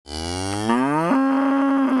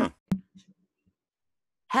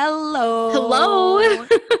Hello. Hello.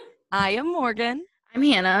 I am Morgan, I'm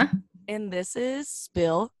Hannah. and this is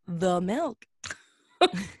Spill the Milk.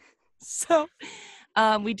 So,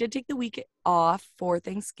 we did take the week off for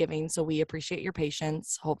Thanksgiving, so we appreciate your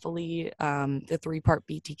patience. Hopefully, the 3-part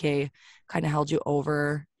BTK kind of held you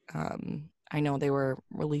over. I know they were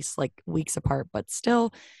released like weeks apart, but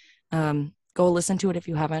still, go listen to it if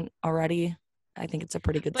you haven't already. I think it's a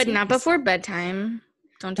pretty good But series. not before bedtime.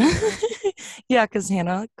 Don't do that. Yeah, because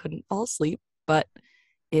Hannah couldn't fall asleep. But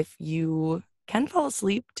if you can fall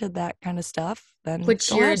asleep to that kind of stuff, then Which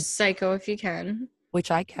go you're ahead. psycho if you can.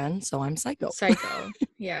 Which I can, so I'm psycho. Psycho.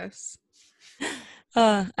 Yes.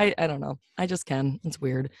 I don't know. I just can. It's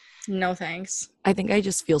weird. No thanks. I think I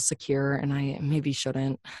just feel secure, and I maybe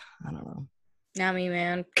shouldn't. I don't know. Not me,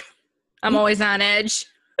 man. I'm always on edge.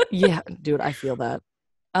 Yeah, dude, I feel that.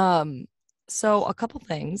 So a couple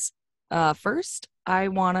things. First, I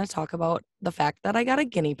want to talk about the fact that I got a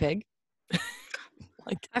guinea pig.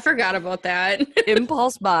 Like, I forgot about that.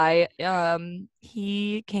 impulse buy.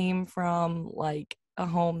 He came from like a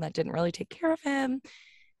home that didn't really take care of him.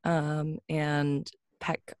 And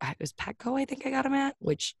it was Petco, I think I got him at,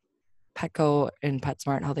 which Petco and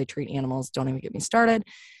PetSmart, how they treat animals, don't even get me started.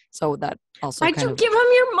 So that also Why'd you give him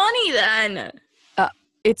your money then?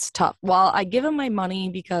 It's tough. Well, I give them my money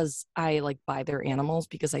because I like buy their animals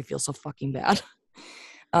because I feel so fucking bad.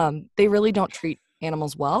 They really don't treat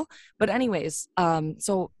animals well. But anyways,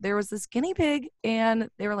 so there was this guinea pig and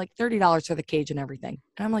they were like $30 for the cage and everything.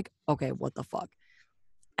 And I'm like, okay, what the fuck?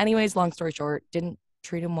 Anyways, long story short, didn't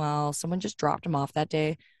treat him well. Someone just dropped him off that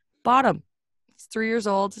day. Bought him. He's 3 years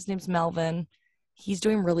old. His name's Melvin. He's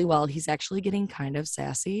doing really well. He's actually getting kind of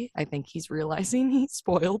sassy. I think he's realizing he's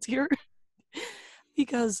spoiled here.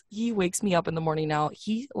 Because he wakes me up in the morning now.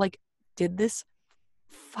 He like did this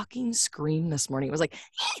fucking scream this morning. It was like,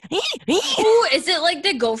 Ooh, is it like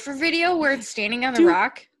the gopher video where it's standing on the Dude,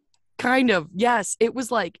 rock? kind of. Yes. It was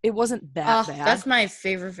like, it wasn't that bad. That's my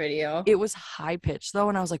favorite video. It was high pitched though.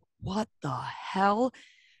 And I was like, what the hell?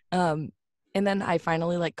 And then I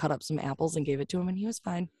finally like cut up some apples and gave it to him and he was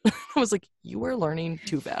fine. I was like, you were learning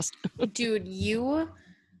too fast. Dude, you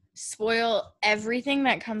spoil everything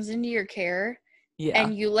that comes into your care. Yeah.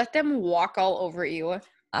 And you let them walk all over you.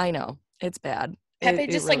 I know. It's bad. Pepe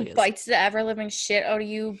just really like is. bites the ever living shit out of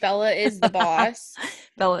you. Bella is the boss.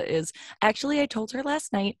 Bella is. Actually, I told her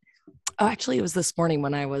last night. Oh, actually, it was this morning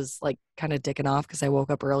when I was like kind of dicking off because I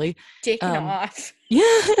woke up early. Dicking off.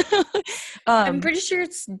 Yeah. I'm pretty sure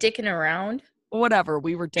it's dicking around. Whatever.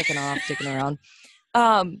 We were dicking off, dicking around.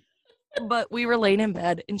 But we were laying in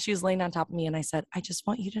bed and she was laying on top of me and I said, I just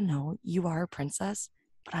want you to know you are a princess,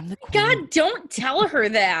 but I'm the queen. God, don't tell her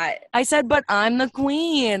that. I said, but I'm the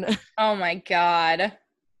queen. Oh my God.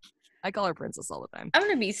 I call her princess all the time. I'm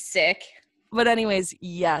going to be sick. But anyways,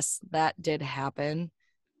 yes, that did happen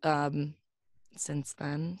since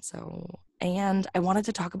then. So, and I wanted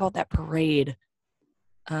to talk about that parade.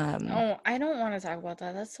 Oh, I don't want to talk about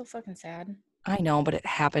that. That's so fucking sad. I know, but it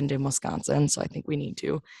happened in Wisconsin, so I think we need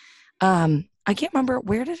to. I can't remember,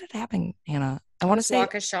 where did it happen, Hannah? I want to say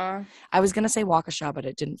Waukesha. I was gonna say Waukesha, but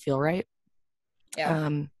it didn't feel right. Yeah.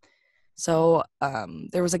 So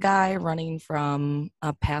there was a guy running from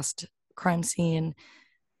a past crime scene,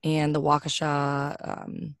 and the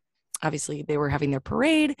Waukesha, obviously they were having their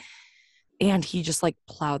parade, and he just like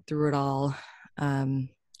plowed through it all.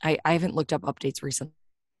 I haven't looked up updates recently.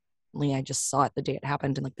 I just saw it the day it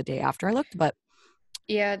happened and like the day after I looked, but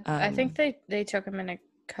yeah, I think they took him into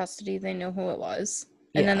custody. They knew who it was.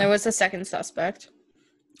 And then there was a second suspect.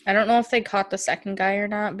 I don't know if they caught the second guy or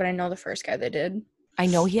not, but I know the first guy they did. I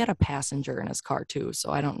know he had a passenger in his car too,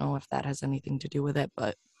 so I don't know if that has anything to do with it,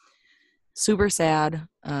 but super sad.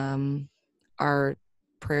 Our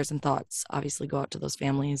prayers and thoughts obviously go out to those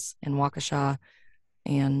families in Waukesha,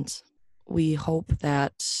 and we hope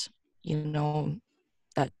that,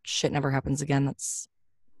 that shit never happens again. That's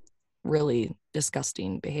really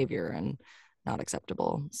disgusting behavior and not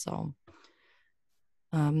acceptable. So,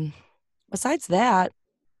 besides that,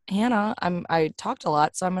 Hannah, I talked a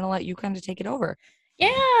lot, so I'm going to let you kind of take it over.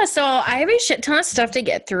 Yeah, so I have a shit ton of stuff to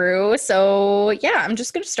get through. So, yeah, I'm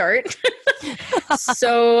just going to start.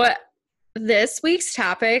 So, this week's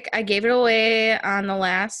topic, I gave it away on the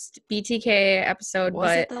last BTK episode.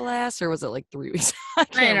 Was it the last, or was it like 3 weeks?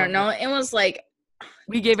 I don't know. It was like...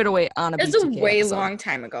 We gave it away on a BTK It was a way episode. long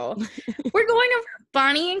time ago. We're going over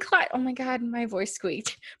Bonnie and Clyde. Oh, my God, my voice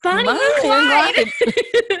squeaked. Bonnie and Clyde.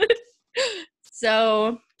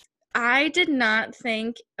 So... I did not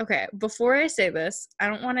think, okay, before I say this, I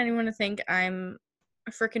don't want anyone to think I'm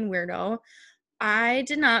a freaking weirdo. I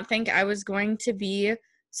did not think I was going to be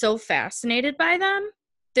so fascinated by them.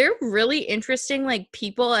 they're really interesting, like,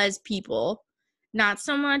 people as people. Not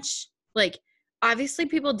so much, like, obviously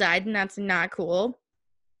people died and that's not cool.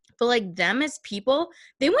 But, like, them as people,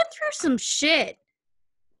 they went through some shit.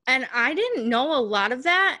 And I didn't know a lot of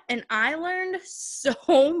that. And I learned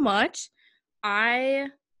so much. I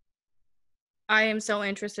am so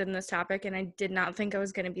interested in this topic, and I did not think I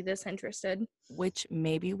was going to be this interested. Which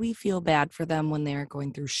maybe we feel bad for them when they're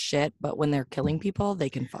going through shit, but when they're killing people, they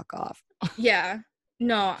can fuck off. Yeah.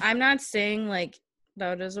 No, I'm not saying, like,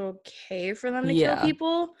 that is okay for them to kill Yeah.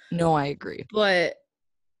 people. No, I agree. But,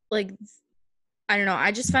 like, I don't know.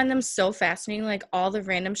 I just find them so fascinating, like, all the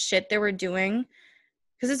random shit they were doing.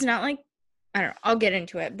 Because it's not like, I don't know. I'll get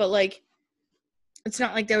into it. But, like, it's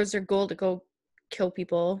not like that was their goal to go kill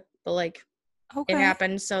people. But, like, Okay. it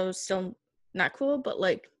happened, so still not cool. But,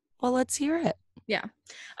 like, well, let's hear it. Yeah.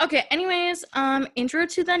 Okay, anyways, intro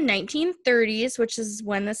to the 1930s, which is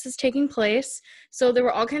when this is taking place. So there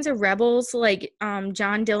were all kinds of rebels like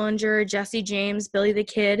John Dillinger, Jesse James, Billy the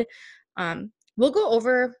Kid. We'll go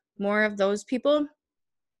over more of those people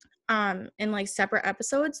in like separate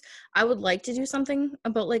episodes. I would like to do something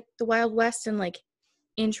about like the Wild West and like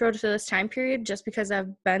intro to this time period just because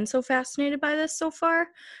I've been so fascinated by this so far.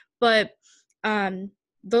 But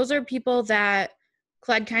those are people that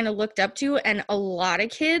Clyde kind of looked up to, and a lot of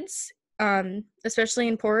kids, especially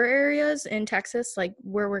in poorer areas in Texas, like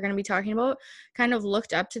where we're going to be talking about, kind of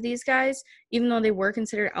looked up to these guys, even though they were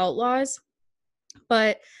considered outlaws.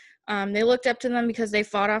 But they looked up to them because they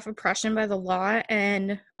fought off oppression by the law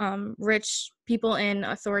and rich people in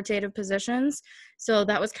authoritative positions. So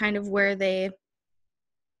that was kind of where they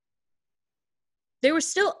were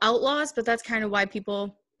still outlaws, but that's kind of why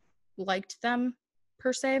people liked them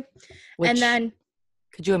per se. And then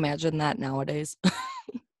could you imagine that nowadays?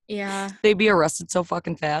 Yeah. They'd be arrested so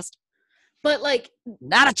fucking fast. But like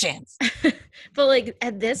not a chance. But like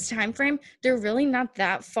at this time frame, they're really not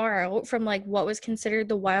that far out from like what was considered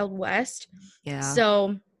the Wild West. Yeah.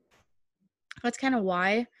 So that's kind of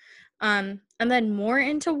why. And then more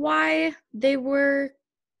into why they were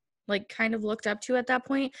like kind of looked up to at that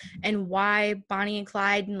point, and why Bonnie and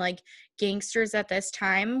Clyde and like gangsters at this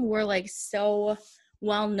time were like so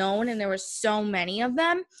well known, and there were so many of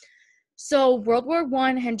them. So World War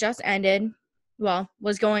I had just ended, well,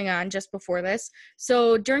 was going on just before this.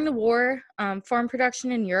 So during the war, farm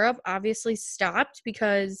production in Europe obviously stopped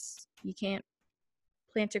because you can't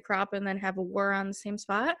plant a crop and then have a war on the same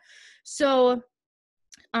spot. So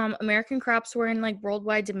American crops were in like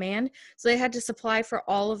worldwide demand, so they had to supply for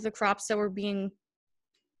all of the crops that were being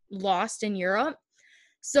lost in Europe.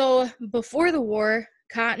 So before the war,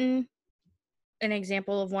 cotton, an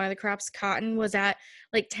example of one of the crops, cotton was at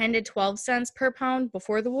like 10 to 12 cents per pound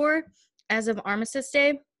before the war. As of Armistice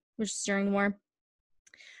Day, which is during the war,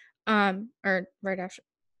 or right after.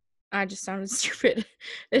 I just sounded stupid.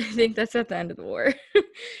 I think that's at the end of the war.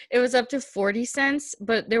 It was up to 40 cents,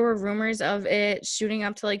 but there were rumors of it shooting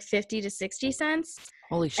up to like 50 to 60 cents.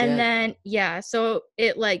 Holy shit. And then, yeah, so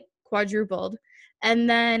it like quadrupled. And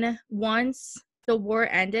then once the war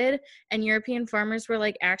ended and European farmers were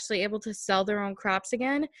like actually able to sell their own crops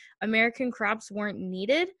again, American crops weren't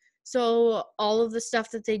needed. So all of the stuff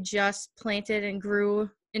that they just planted and grew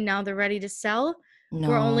and now they're ready to sell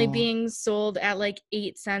were only being sold at like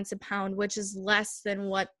 8 cents a pound, which is less than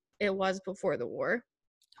what it was before the war.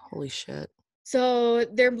 Holy shit. So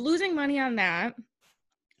they're losing money on that.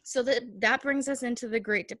 So that brings us into the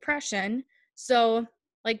Great Depression. So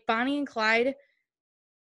like Bonnie and Clyde,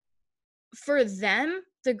 for them,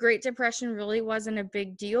 the Great Depression really wasn't a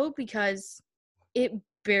big deal because it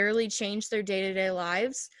barely changed their day-to-day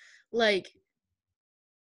lives. Like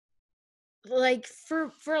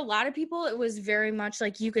for a lot of people, it was very much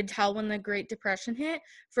like you could tell when the Great Depression hit.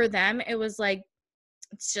 For them, it was like,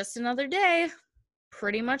 it's just another day,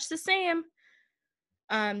 pretty much the same.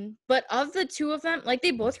 But of the two of them, like they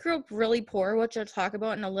both grew up really poor, which I'll talk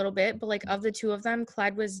about in a little bit. But like of the two of them,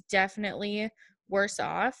 Clyde was definitely worse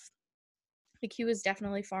off. Like he was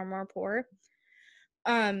definitely far more poor.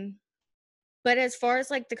 But as far as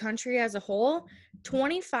like the country as a whole,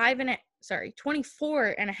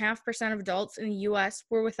 24.5% of adults in the U.S.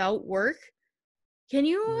 were without work. Can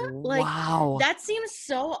you like? Wow. That seems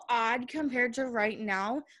so odd compared to right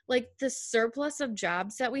now. Like the surplus of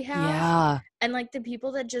jobs that we have, yeah, and like the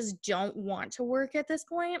people that just don't want to work at this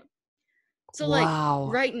point. So like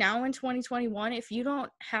right now in 2021, if you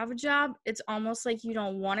don't have a job, it's almost like you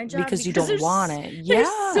don't want a job because you don't want it. Yeah,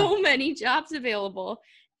 there's so many jobs available.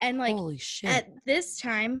 And like holy shit. At this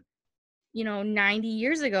time, 90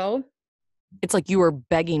 years ago, it's like you were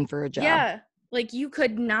begging for a job. Yeah, like you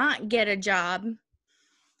could not get a job.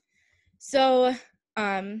 So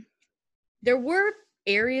there were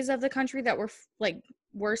areas of the country that were like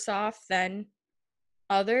worse off than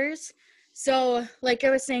others. So, like I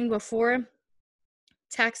was saying before,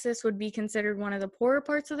 Texas would be considered one of the poorer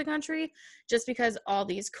parts of the country just because all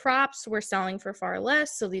these crops were selling for far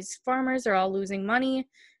less. So these farmers are all losing money.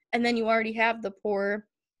 And then you already have the poor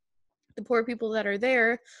people that are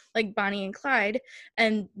there, like Bonnie and Clyde,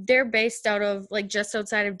 and they're based out of like just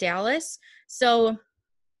outside of Dallas. So,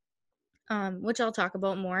 which I'll talk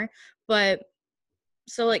about more, but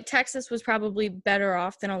so like Texas was probably better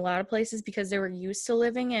off than a lot of places because they were used to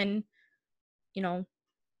living in, you know,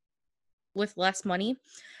 with less money.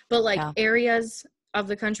 But like areas of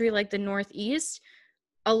the country like the Northeast,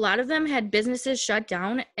 a lot of them had businesses shut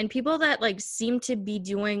down, and people that like seemed to be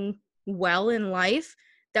doing well in life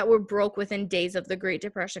that were broke within days of the Great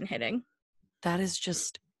Depression hitting. That is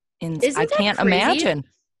just insane. I can't imagine.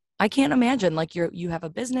 Like you have a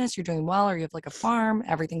business, you're doing well, or you have like a farm,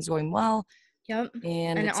 everything's going well. Yep.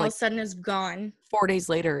 And all like of a sudden it's gone. 4 days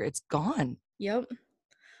later, it's gone. Yep.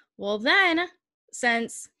 Well, then,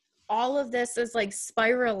 since all of this is like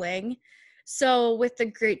spiraling, so with the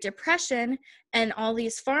Great Depression and all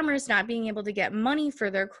these farmers not being able to get money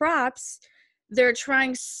for their crops, they're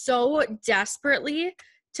trying so desperately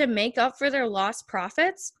to make up for their lost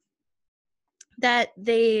profits that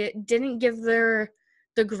they didn't give the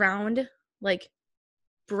ground like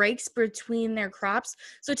breaks between their crops.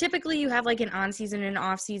 So typically you have like an on season and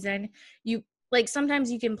off season. You like sometimes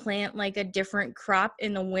you can plant like a different crop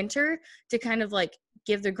in the winter to kind of like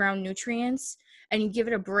give the ground nutrients, and you give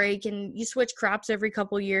it a break, and you switch crops every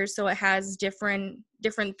couple years so it has different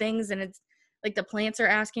things, and it's like the plants are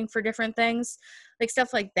asking for different things, like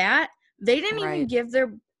stuff like that. They didn't even give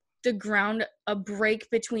the ground a break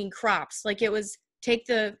between crops. Like it was take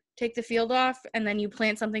the field off and then you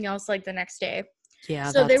plant something else like the next day.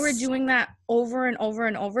 Yeah. So they were doing that over and over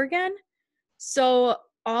and over again. So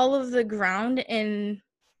all of the ground in,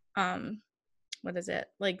 what is it?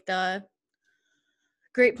 Like the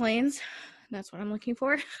Great Plains. That's what I'm looking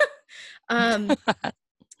for.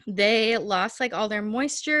 They lost like all their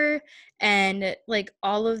moisture and like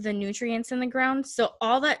all of the nutrients in the ground. So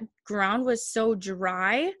all that ground was so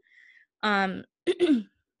dry. And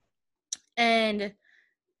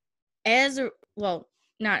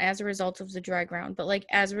not as a result of the dry ground, but like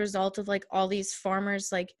as a result of like all these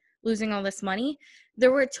farmers like losing all this money,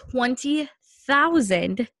 there were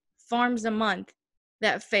 20,000 farms a month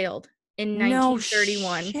that failed in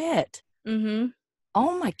 1931. No shit. Mm-hmm.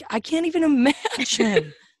 Oh my, I can't even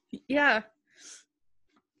imagine. Yeah.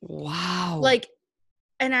 Wow. Like,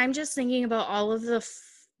 and I'm just thinking about all of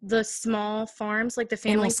the small farms, like the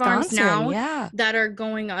family farms now that are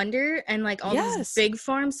going under, and like all these big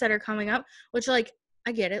farms that are coming up, which like,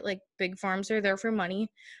 I get it. Like big farms are there for money,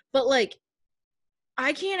 but like,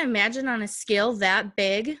 I can't imagine on a scale that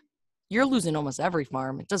big. You're losing almost every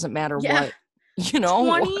farm. It doesn't matter what,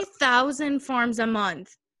 20,000 farms a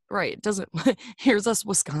month. Right. It doesn't. Here's us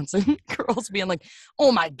Wisconsin girls being like,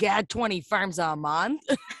 oh my God, 20 farms a month.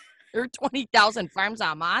 There are 20,000 farms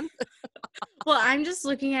a month. Well, I'm just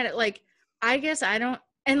looking at it like, I guess I don't.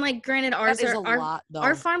 And like, granted, ours are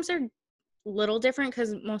our farms are a little different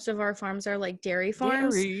because most of our farms are like dairy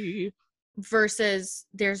farms versus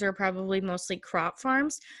theirs are probably mostly crop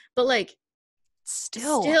farms. But like,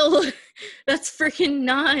 still that's freaking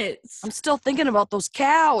nuts. I'm still thinking about those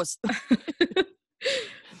cows.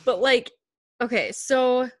 But like,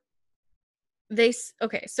 so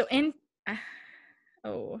in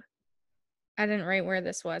I didn't write where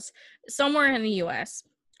this was. Somewhere in the US,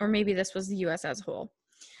 or maybe this was the US as a whole.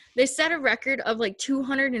 They set a record of like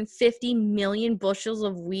 250 million bushels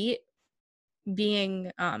of wheat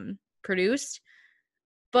being produced,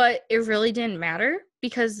 but it really didn't matter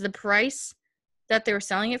because the price that they were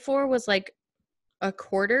selling it for was like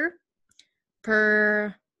 $0.25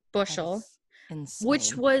 per bushel,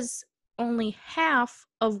 which was only half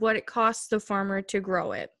of what it cost the farmer to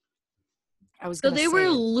grow it. So they were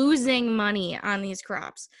losing money on these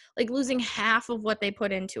crops, like losing half of what they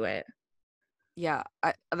put into it. Yeah,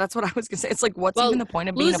 that's what I was going to say. It's like, what's even the point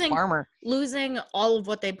of being a farmer? Losing all of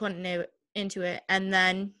what they put into it, and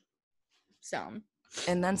then some.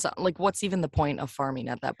 And then some. Like, what's even the point of farming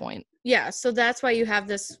at that point? Yeah, so that's why you have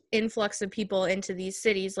this influx of people into these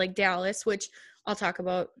cities like Dallas, which I'll talk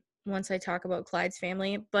about once I talk about Clyde's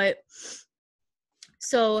family. But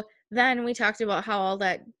so then we talked about how all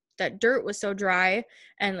that dirt was so dry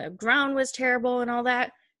and the ground was terrible and all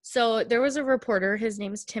that. So there was a reporter, his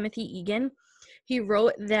name is Timothy Egan. He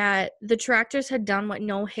wrote that the tractors had done what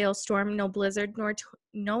no hailstorm, no blizzard,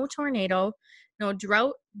 no tornado, no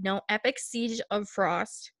drought, no epic siege of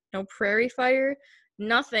frost, no prairie fire,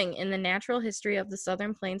 nothing in the natural history of the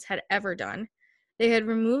Southern Plains had ever done. They had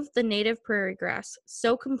removed the native prairie grass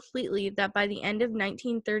so completely that by the end of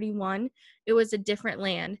 1931, it was a different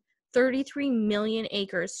land. 33 million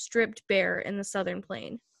acres stripped bare in the Southern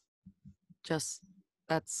Plain. That's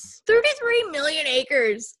 33 million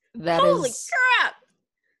acres. Holy crap.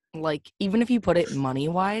 Like, even if you put it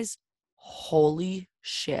money-wise, holy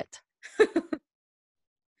shit.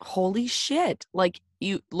 Holy shit. Like,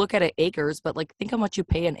 you look at it acres, but like, think how much you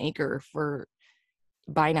pay an acre for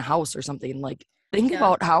buying a house or something. Like, think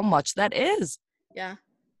about how much that is. Yeah.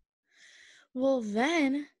 Well,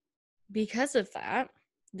 then, because of that,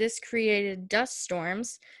 this created dust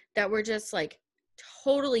storms that were just like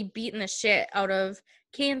totally beating the shit out of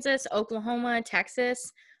Kansas, Oklahoma,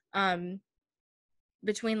 Texas,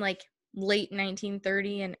 between like late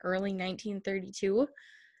 1930 and early 1932.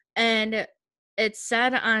 And it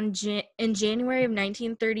said in January of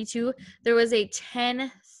 1932, there was a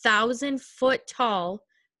 10,000 foot tall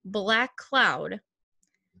black cloud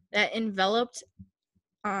that enveloped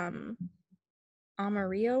Amarillo.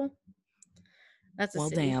 That's a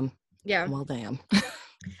city. Damn. Yeah. Well, damn.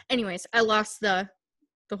 Anyways, I lost the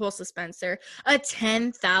whole suspense there. A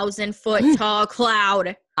 10,000 foot tall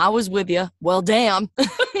cloud. I was with you. Well, damn.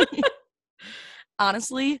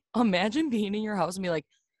 Honestly, imagine being in your house and be like,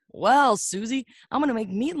 well, Susie, I'm going to make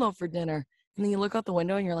meatloaf for dinner. And then you look out the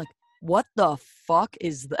window and you're like, what the fuck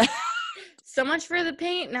is that? So much for the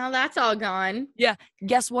paint. Now that's all gone. Yeah.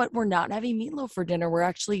 Guess what? We're not having meatloaf for dinner. We're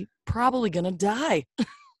actually probably going to die.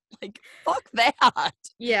 Like, fuck that.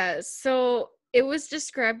 Yeah. So it was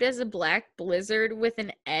described as a black blizzard with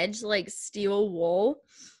an edge like steel wool.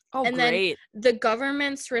 Oh, and great. Then the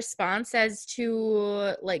government's response as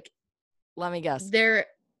to like, let me guess. Their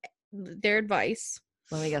advice.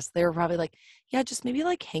 Let me guess. They were probably like, yeah, just maybe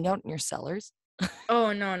like hang out in your cellars.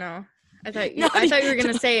 Oh, no. I thought you were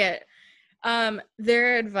going to say it.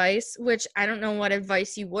 Their advice, which I don't know what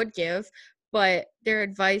advice you would give, but their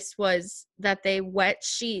advice was that they wet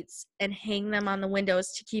sheets and hang them on the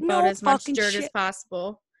windows to keep out as much dirt as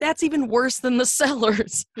possible. That's even worse than the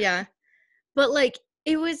cellars. Yeah. But like,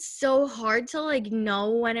 it was so hard to like know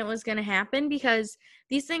when it was going to happen because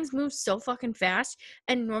these things move so fucking fast.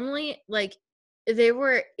 And normally like they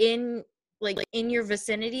were in your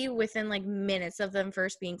vicinity within like minutes of them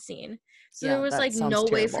first being seen. So there was like no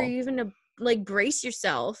way for you even to like brace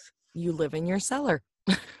yourself. You live in your cellar.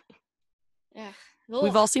 Yeah.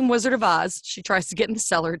 We've all seen Wizard of Oz. She tries to get in the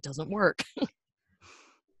cellar. It doesn't work.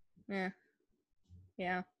 Yeah.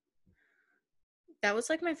 That was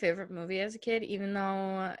like my favorite movie as a kid, even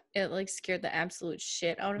though it like scared the absolute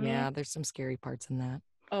shit out of me. Yeah, there's some scary parts in that.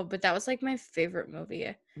 Oh, but that was like my favorite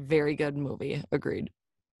movie. Very good movie. Agreed.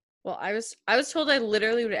 Well, I was told I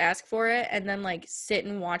literally would ask for it and then like sit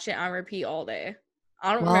and watch it on repeat all day.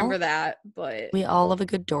 I don't remember that, but we all love a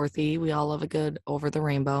good Dorothy. We all love a good Over the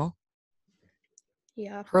Rainbow.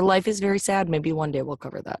 Yeah. Her life is very sad. Maybe one day we'll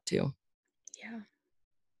cover that too. Yeah.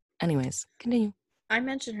 Anyways, continue. I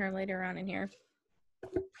mentioned her later on in here.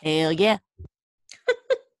 Hell yeah.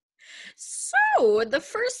 So, the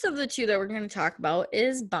first of the two that we're going to talk about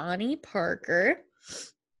is Bonnie Parker.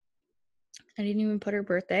 I didn't even put her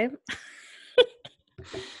birthday.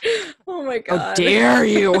 Oh my god. How dare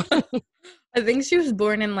you? I think she was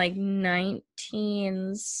born in like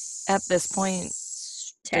 19... At this point,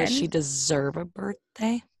 10? does she deserve a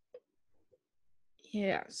birthday?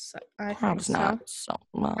 Yes, I Perhaps think so. not. So,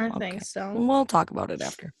 well, I think so. We'll talk about it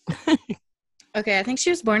after. Okay, I think she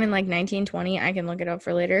was born in like 1920. I can look it up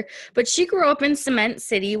for later. But she grew up in Cement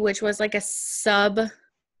City, which was like a subdivision.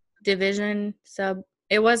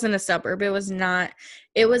 It wasn't a suburb. It was not.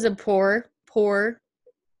 It was a poor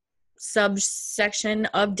subsection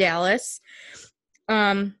of Dallas.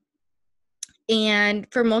 And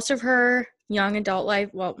for most of her young adult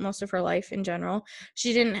life, well, most of her life in general,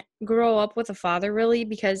 she didn't grow up with a father really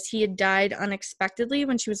because he had died unexpectedly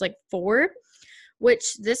when she was like 4.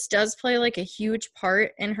 Which this does play like a huge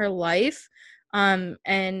part in her life. And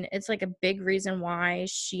it's like a big reason why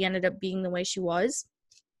she ended up being the way she was.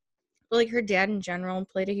 But like her dad in general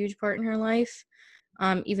played a huge part in her life.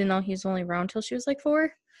 Even though he was only around till she was like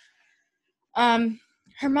 4.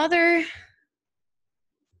 Her mother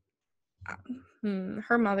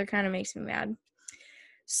kind of makes me mad.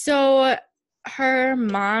 So her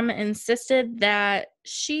mom insisted that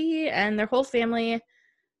she and their whole family,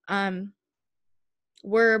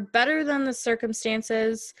 were better than the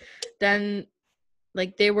circumstances than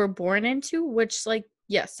like they were born into, which like,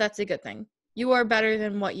 yes, that's a good thing. You are better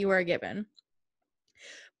than what you are given.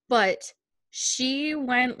 But she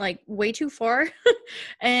went like way too far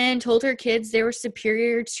and told her kids they were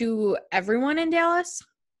superior to everyone in Dallas.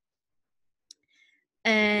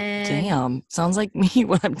 And Damn, sounds like me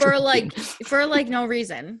when I'm drinking. for no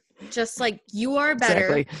reason. Just like, you are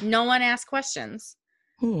better. Exactly. No one asked questions.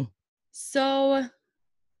 Hmm. So,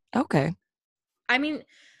 Okay. I mean,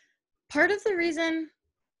 part of the reason,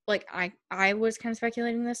 like, I was kind of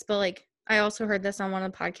speculating this, but like, I also heard this on one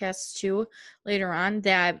of the podcasts too later on,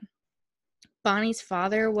 that Bonnie's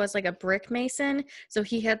father was like a brick mason, so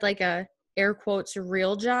he had like a air quotes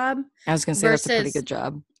real job. I was gonna say that's a pretty good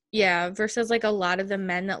job. Yeah, versus like a lot of the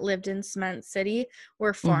men that lived in Cement City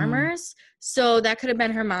were Mm-hmm. farmers. So that could have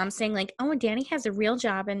been her mom saying like, "Oh, Danny has a real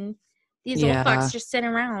job, and these old fucks just sit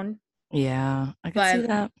around." Yeah, I could see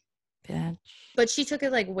that. Bitch. But she took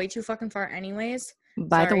it like way too fucking far, anyways.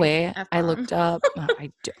 By the way, I looked up.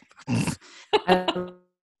 I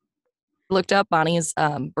looked up Bonnie's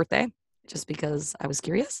birthday just because I was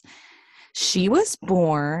curious. She was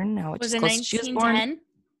born. Now was it 1910?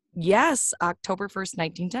 Yes, October 1st,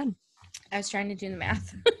 1910. I was trying to do the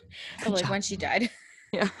math of like when she died.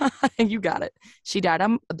 Yeah, you got it. She died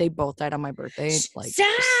on. They both died on my birthday. Like,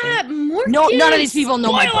 stop! More no, kids. None of these people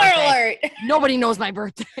know my birthday. Alert. Nobody knows my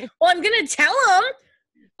birthday. Well, I'm gonna tell them.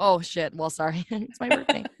 Oh shit! Well, sorry, it's my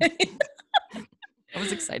birthday. I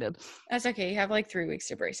was excited. That's okay. You have like 3 weeks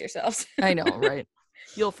to brace yourselves. I know, right?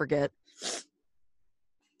 You'll forget.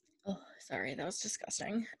 Oh, sorry. That was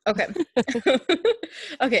disgusting. Okay.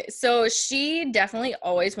 Okay. So she definitely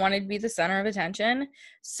always wanted to be the center of attention.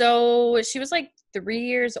 So she was like 3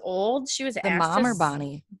 years old. She was The asked mom or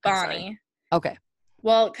Bonnie? Bonnie. Okay.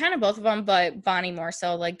 Well, kind of both of them, but Bonnie more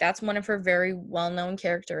so. Like, that's one of her very well-known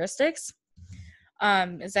characteristics,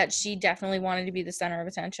 is that she definitely wanted to be the center of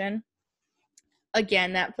attention.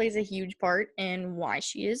 Again, that plays a huge part in why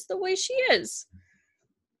she is the way she is.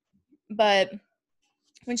 But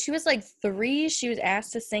when she was like 3, she was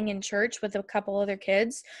asked to sing in church with a couple other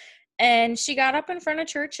kids. And she got up in front of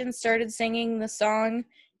church and started singing the song,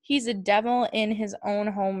 "He's a Devil in His Own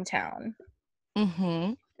Hometown."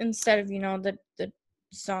 Mm-hmm. Instead of, the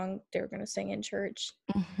song they were going to sing in church.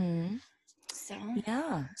 Mm-hmm. So,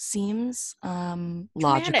 yeah, seems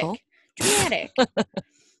logical. Dramatic.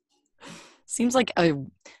 Seems like a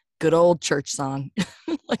good old church song.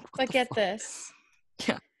 But get this.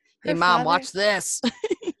 Yeah. Hey, Mom, watch this.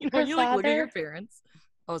 You like look at your parents.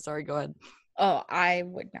 Oh, sorry. Go ahead. Oh, I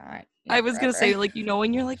would not. I was going to say, like,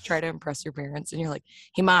 when you're like, try to impress your parents and you're like,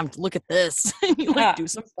 hey, Mom, look at this. And you like do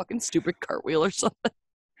some fucking stupid cartwheel or something.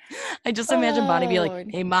 I just imagine Bonnie be like,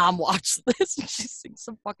 hey, Mom, watch this. And she sings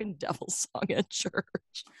some fucking devil song at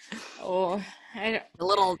church. Oh, your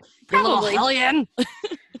little hellion.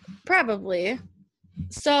 Probably.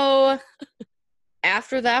 So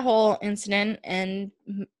after that whole incident and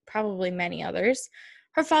probably many others,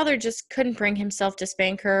 her father just couldn't bring himself to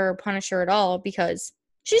spank her or punish her at all because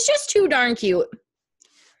she's just too darn cute.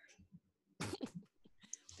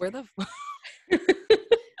 Where the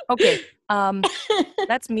Okay.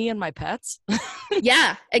 That's me and my pets.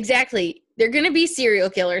 Yeah, exactly. They're going to be serial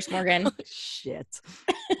killers, Morgan. Oh, shit.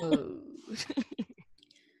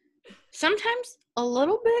 Sometimes a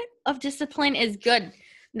little bit of discipline is good.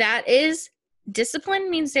 That is,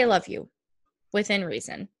 discipline means they love you within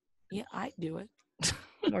reason. Yeah, I do it.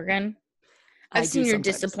 Morgan, I've seen your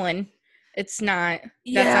discipline. It's not.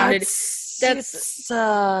 Yeah, it's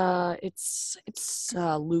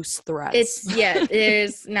loose threads.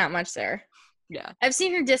 There's not much there. Yeah, I've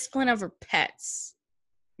seen her discipline over pets.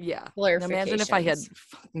 Yeah, imagine if I had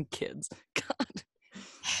fucking kids. God,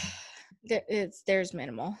 there's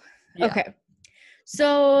minimal. Yeah. Okay,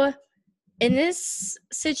 so in this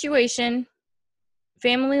situation,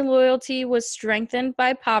 family loyalty was strengthened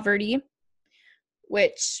by poverty,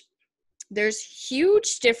 which there's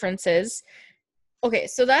huge differences. Okay,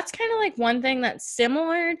 so that's kind of like one thing that's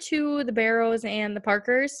similar to the Barrows and the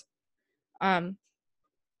Parkers.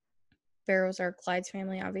 Barrows are Clyde's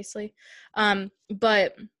family, obviously.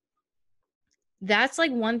 But that's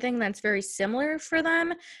like one thing that's very similar for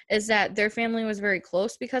them is that their family was very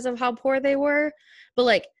close because of how poor they were. But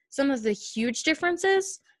like some of the huge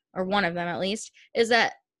differences, or one of them at least, is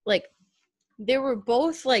that like they were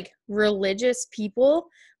both like religious people,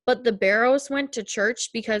 but the Barrows went to church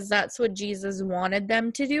because that's what Jesus wanted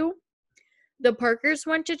them to do. The Parkers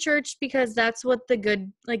went to church because that's what the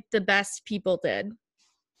best people did.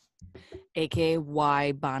 AKA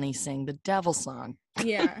why Bonnie sang the devil song.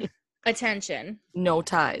 Yeah. Attention. No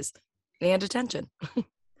ties. And attention.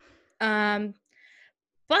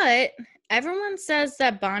 But everyone says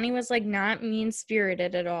that Bonnie was like not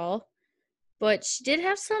mean-spirited at all. But she did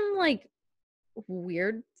have some like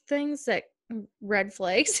weird things that red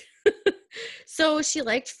flags. So she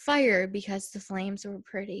liked fire because the flames were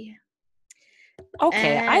pretty.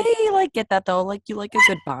 Okay, And I like get that though. Like you like a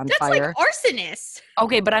good that's bonfire. like arsonists.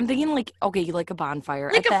 Okay, but I'm thinking like, okay, you like a bonfire.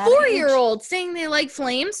 Like At a that age, 4-year-old saying they like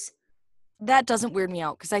flames. that doesn't weird me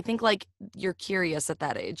out because I think like you're curious at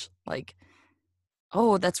that age. Like,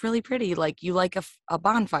 oh, that's really pretty. Like you like a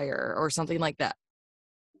bonfire or something like that.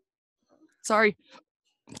 Sorry,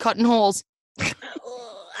 cutting holes.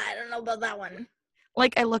 Oh, I don't know about that one.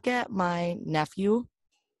 Like I look at my nephew.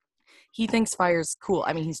 He thinks fire's cool.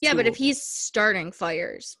 I mean, he's Yeah, too. but if he's starting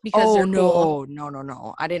fires because they're cool.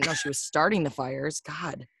 no. I didn't know she was starting the fires.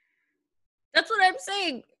 God. That's what I'm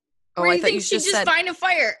saying. Oh, Where I do you thought think you she just just said. find a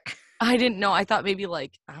fire? I didn't know. I thought maybe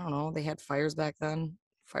like I don't know. They had fires back then.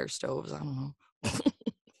 Fire stoves. I don't know.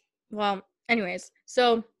 Well, anyways,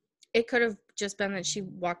 so it could have just been that she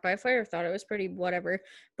walked by a fire, thought it was pretty, whatever.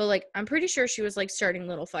 But like, I'm pretty sure she was like starting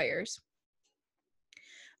little fires.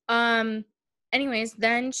 Anyways,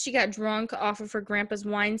 then she got drunk off of her grandpa's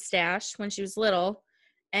wine stash when she was little,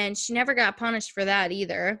 and she never got punished for that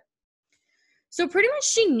either. So pretty much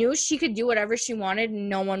she knew she could do whatever she wanted and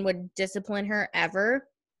no one would discipline her ever.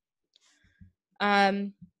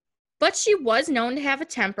 But she was known to have a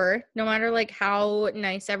temper, no matter like how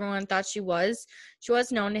nice everyone thought she was. She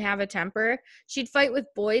was known to have a temper. She'd fight with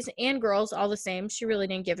boys and girls all the same. She really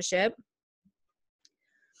didn't give a shit.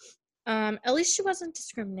 At least she wasn't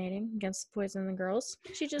discriminating against the boys and the girls.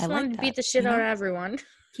 She just wanted to beat the shit out of everyone.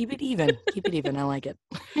 Keep it even. Keep it even. I like it.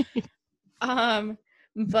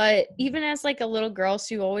 But even as like a little girl,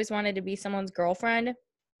 she always wanted to be someone's girlfriend.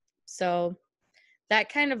 So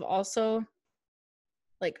that kind of also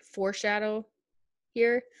like foreshadow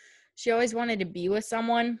here. She always wanted to be with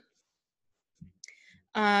someone.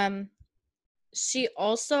 She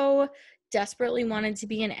also desperately wanted to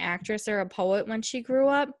be an actress or a poet when she grew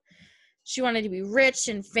up. She wanted to be rich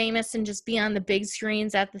and famous and just be on the big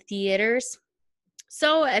screens at the theaters.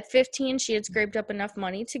 So at 15, she had scraped up enough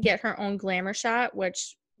money to get her own glamour shot,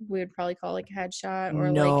 which we would probably call like a headshot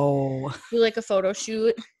or like do like a photo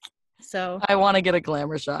shoot. So I want to get a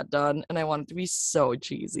glamour shot done, and I want it to be so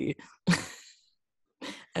cheesy.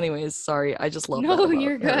 Anyways, sorry, I just love that. No,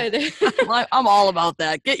 you're good. I'm all about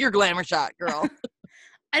that. Get your glamour shot, girl.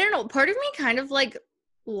 I don't know. Part of me kind of like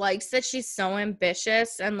likes that she's so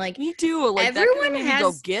ambitious and like me too. Like everyone that has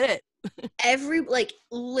go get it.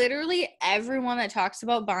 Literally everyone that talks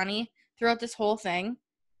about Bonnie throughout this whole thing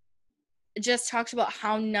just talks about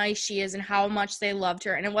how nice she is and how much they loved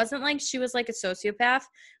her. And it wasn't like she was like a sociopath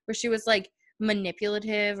where she was like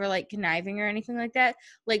manipulative or like conniving or anything like that.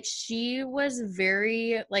 Like she was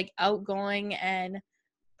very like outgoing and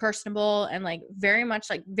personable and like very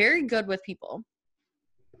much like very good with people.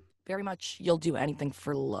 Very much you'll do anything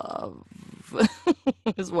for love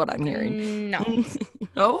is what I'm hearing. No.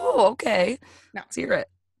 Oh, okay. No. Let's hear it.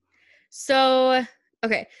 So,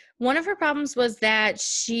 okay. One of her problems was that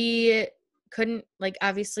she couldn't, like,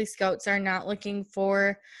 obviously scouts are not looking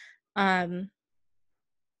for, they're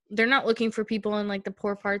not looking for people in, like, the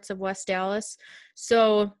poor parts of West Dallas.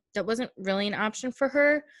 So that wasn't really an option for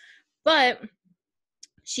her. But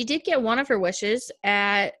she did get one of her wishes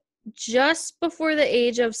at just before the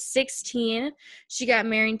age of 16. She got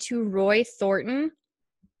married to Roy Thornton.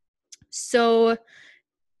 So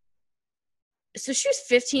she was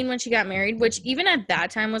 15 when she got married, which even at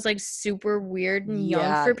that time was like super weird and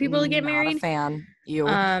young for people to get married. Not a fan. You.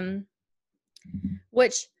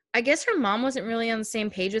 Which I guess her mom wasn't really on the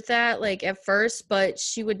same page with that, like at first, but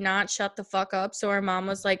she would not shut the fuck up. So her mom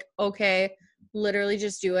was like, "Okay, literally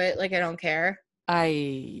just do it. Like I don't care."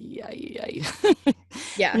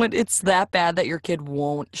 Yeah. When it's that bad that your kid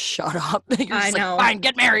won't shut up, you're just like, fine,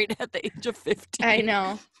 get married at the age of 15. I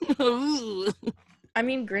know. I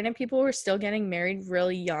mean, granted, people were still getting married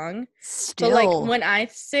really young. Still. But, like, when I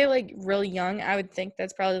say, like, really young, I would think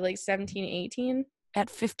that's probably, like, 17, 18. At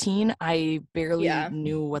 15, I barely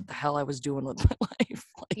knew what the hell I was doing with my life.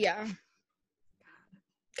 Yeah.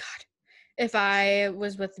 God. If I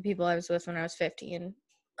was with the people I was with when I was 15.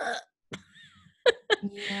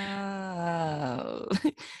 Yeah.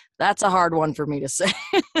 That's a hard one for me to say.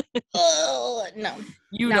 Oh, no.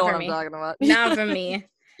 You know what I'm talking about. Not for me.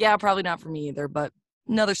 Yeah, probably not for me either, but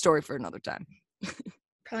another story for another time.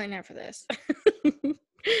 Probably not for this.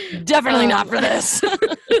 Definitely not for this.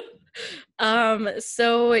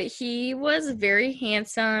 So he was very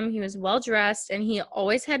handsome, he was well dressed, and he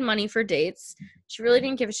always had money for dates. She really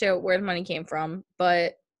didn't give a shit where the money came from,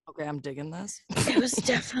 but okay, I'm digging this. It was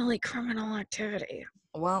definitely criminal activity.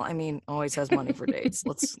 Well, I mean, always has money for dates.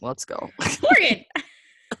 Let's go. Morgan.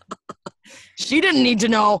 She didn't need to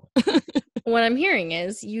know. What I'm hearing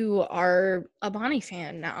is you are a Bonnie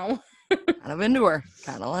fan now. Kind of into her.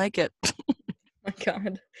 Kind of like it. My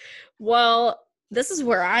God. Well, this is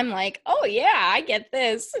where I'm like, oh yeah, I get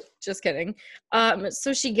this. Just kidding.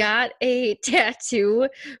 So she got a tattoo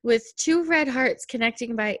with 2 red hearts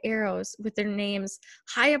connecting by arrows with their names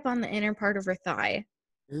high up on the inner part of her thigh.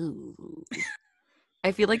 Ooh.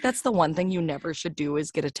 I feel like that's the one thing you never should do is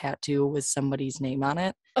get a tattoo with somebody's name on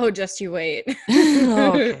it. Oh, just you wait.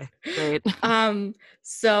 Okay, great.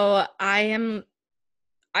 So I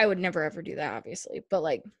would never ever do that, obviously, but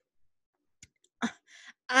like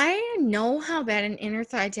I know how bad an inner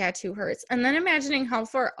thigh tattoo hurts. And then imagining how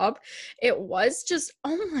far up it was, just,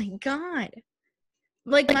 oh my God.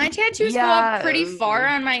 Like my tattoos go up pretty far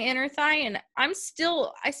on my inner thigh, and I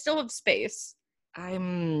still have space.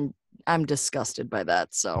 I'm disgusted by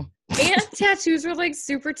that, so. And tattoos are like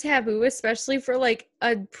super taboo, especially for like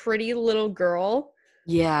a pretty little girl.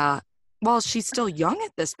 Yeah. Well, she's still young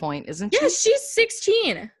at this point, isn't she? Yeah, she's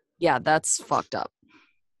 16. Yeah, that's fucked up.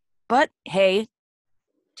 But hey,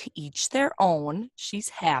 to each their own. She's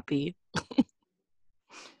happy.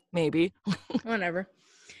 Maybe. Whatever.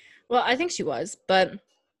 Well, I think she was, but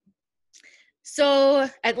so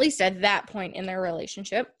at least at that point in their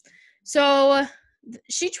relationship. So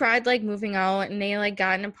she tried like moving out, and they like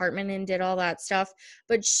got an apartment and did all that stuff,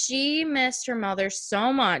 but she missed her mother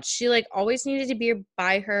so much. She like always needed to be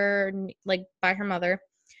by her, like by her mother.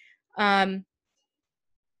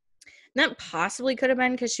 That possibly could have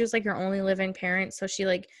been because she was like her only living parent, so she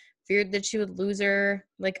like feared that she would lose her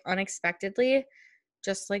like unexpectedly,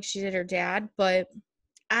 just like she did her dad. But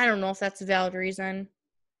I don't know if that's a valid reason.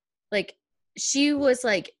 Like she was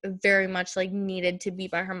like very much like needed to be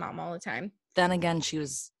by her mom all the time. Then again, she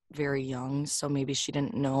was very young, so maybe she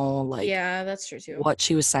didn't know like yeah, that's true too. what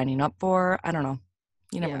she was signing up for. I don't know.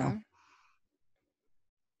 You never know.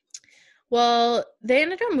 Well, they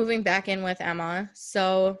ended up moving back in with Emma,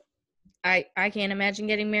 so I can't imagine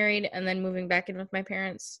getting married and then moving back in with my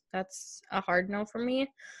parents. That's a hard no for me.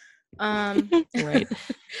 Right.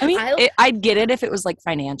 I mean, I'd get it if it was like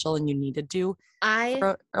financial and you needed to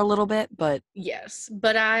for a little bit, but yes,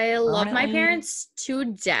 but I love my parents to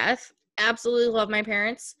death. Absolutely love my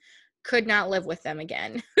parents. Could not live with them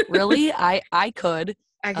again. Really? I could.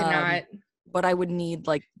 I could not. But I would need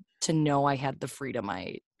like to know I had the freedom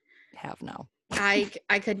I have now. I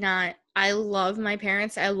could not. I love my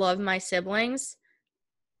parents. I love my siblings.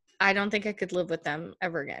 I don't think I could live with them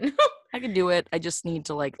ever again. I could do it. I just need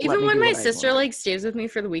to like even when my sister like stays with me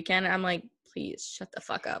for the weekend, I'm like, please shut the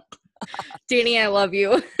fuck up. Danny, I love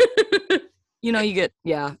you. You know, I get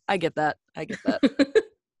that.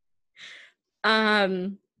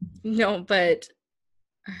 No, but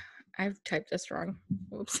I've typed this wrong.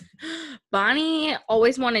 Oops. Bonnie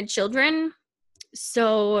always wanted children.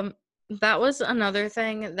 So that was another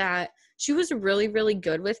thing, that she was really, really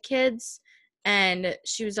good with kids. And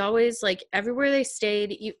she was always like, everywhere they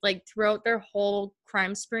stayed, like throughout their whole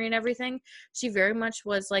crime spree and everything, she very much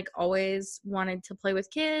was like always wanted to play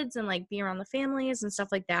with kids and like be around the families and stuff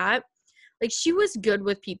like that. Like she was good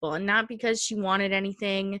with people, and not because she wanted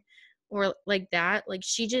anything or like that. Like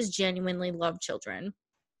she just genuinely loved children.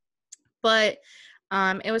 But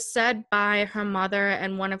it was said by her mother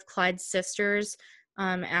and one of Clyde's sisters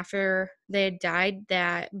after they had died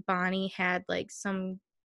that Bonnie had like some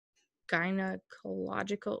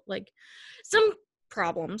gynecological, like some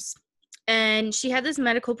problems, and she had this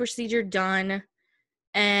medical procedure done,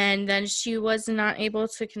 and then she was not able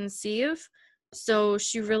to conceive, so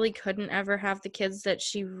she really couldn't ever have the kids that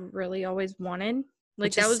she really always wanted. Like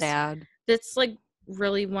which is sad. That's like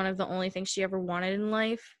really one of the only things she ever wanted in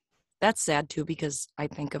life. That's sad too, because I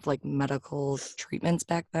think of like medical treatments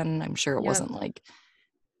back then. I'm sure it wasn't like,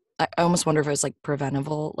 I almost wonder if it was like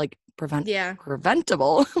preventable. Like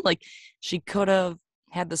she could have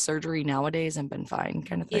had the surgery nowadays and been fine,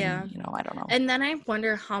 kind of thing. Yeah. You know, I don't know. And then I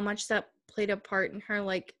wonder how much that played a part in her,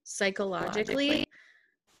 like psychologically.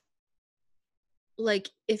 Like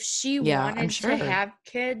if she wanted to have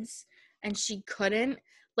kids and she couldn't,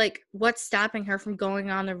 like what's stopping her from going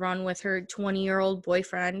on the run with her 20-year-old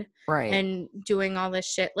boyfriend, right, and doing all this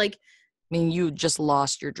shit? Like, I mean, you just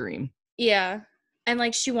lost your dream. Yeah. And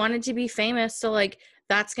like she wanted to be famous, so like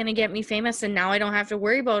that's gonna get me famous, and now I don't have to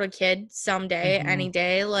worry about a kid someday, any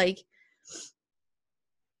day. Like,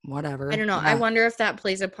 whatever. I don't know. Yeah. I wonder if that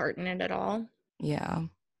plays a part in it at all. Yeah.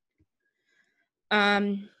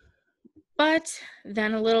 But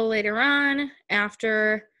then a little later on,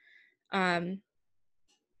 after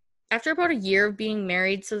about a year of being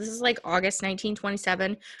married, so this is like August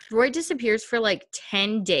 1927, Roy disappears for like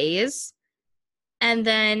 10 days. And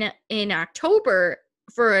then in October,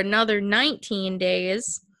 for another 19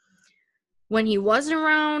 days. When he wasn't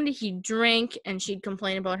around, he'd drink, and she'd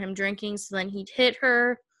complain about him drinking, so then he'd hit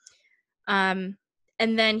her. And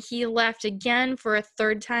then he left again for a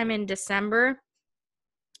third time in December.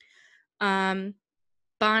 Bonnie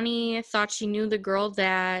thought she knew the girl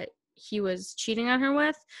that he was cheating on her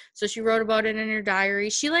with, so she wrote about it in her diary.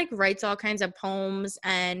 She like writes all kinds of poems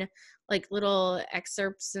and like little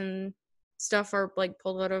excerpts and stuff are like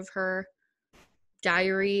pulled out of her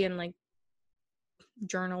diary and like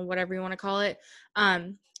journal, whatever you want to call it.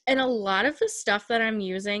 And a lot of the stuff that I'm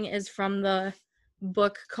using is from the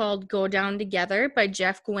book called Go Down Together by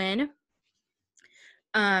Jeff Gwynne.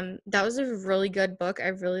 That was a really good book. I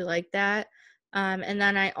really liked that. And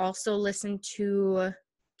then I also listened to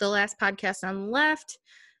the last podcast on the left.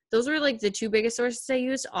 Those were like the two biggest sources I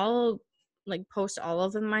used. I'll like post all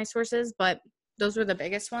of them, my sources, but those were the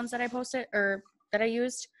biggest ones that I posted or that I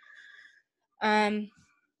used.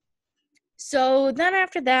 So then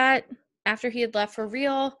after that, after he had left for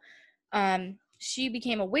real, she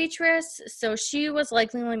became a waitress. So she was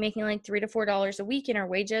likely only making like $3 to $4 a week in her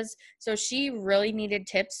wages. So she really needed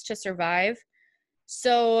tips to survive.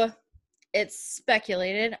 So it's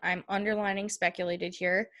speculated, I'm underlining speculated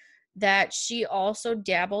here, that she also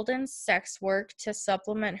dabbled in sex work to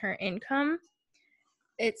supplement her income.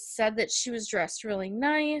 It's said that she was dressed really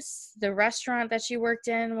nice. The restaurant that she worked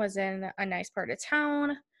in was in a nice part of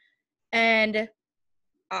town. And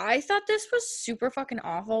I thought this was super fucking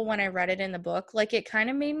awful when I read it in the book. Like, it kind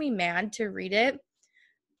of made me mad to read it.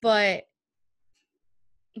 But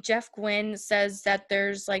Jeff Gwynne says that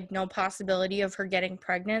there's, like, no possibility of her getting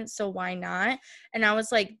pregnant, so why not? And I was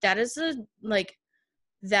like,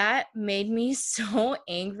 that made me so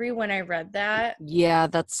angry when I read that. Yeah,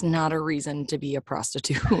 that's not a reason to be a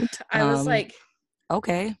prostitute. I was like,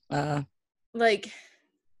 okay. Like,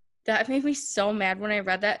 that made me so mad when I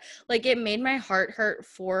read that. Like, it made my heart hurt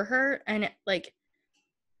for her. And,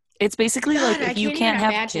 it's basically God, like, if you can't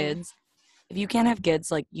have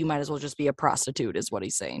kids, like, you might as well just be a prostitute, is what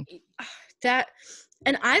he's saying.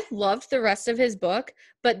 And I loved the rest of his book,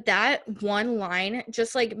 but that one line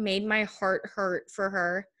just, like, made my heart hurt for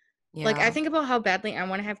her. Yeah. Like, I think about how badly I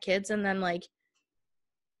want to have kids, and then, like,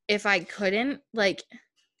 if I couldn't, like,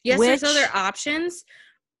 yes, there's other options,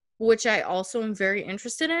 which I also am very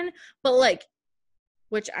interested in, but, like,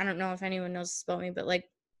 which I don't know if anyone knows this about me, but, like,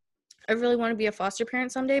 I really want to be a foster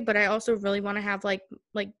parent someday, but I also really want to have, like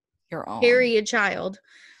your own. Carry a child.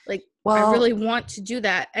 Like, well, I really want to do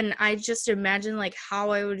that. And I just imagine, like, how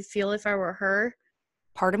I would feel if I were her.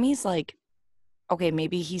 Part of me is like, okay,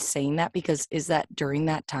 maybe he's saying that because is that during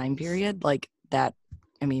that time period? Like, that,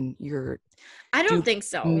 I mean, I don't think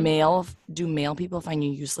so. Do male people find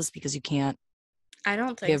you useless because you can't I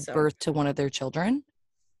don't think give birth to one of their children?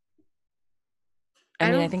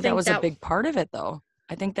 I think that was a big part of it, though.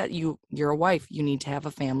 I think that you're a wife. You need to have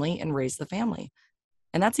a family and raise the family.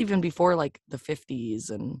 And that's even before, like, the 50s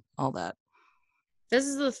and all that. This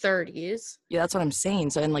is the 30s. Yeah, that's what I'm saying.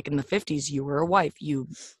 So, in the 50s, you were a wife. Yeah,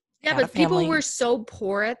 but people were so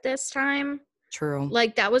poor at this time. True.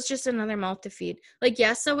 Like, that was just another mouth to feed. Like,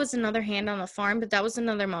 yes, that was another hand on the farm, but that was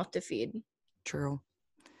another mouth to feed. True.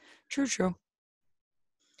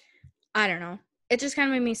 I don't know. It just kind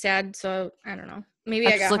of made me sad, so I don't know. Maybe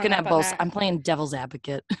I'm just looking at both. I'm playing devil's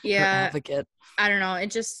advocate. Yeah. Advocate. I don't know.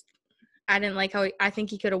 I didn't like how I think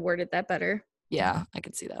he could have worded that better. Yeah, I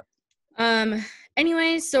could see that.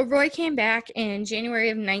 Anyway, so Roy came back in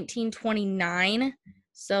January of 1929.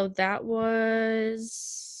 So that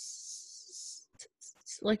was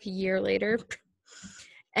like a year later.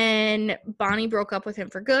 And Bonnie broke up with him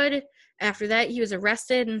for good. After that, he was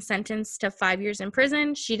arrested and sentenced to 5 years in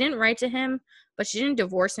prison. She didn't write to him, but she didn't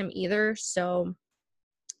divorce him either. So,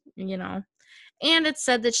 you know. And it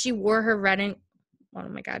said that she wore her wedding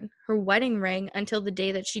ring until the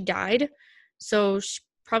day that she died. So she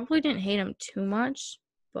probably didn't hate him too much.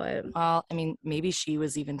 But, well, I mean, maybe she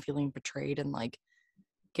was even feeling betrayed and, like,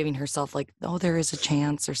 giving herself, like, oh, there is a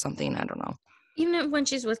chance or something. I don't know. Even when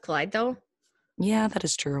she's with Clyde, though. Yeah, that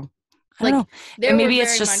is true. I don't know. And maybe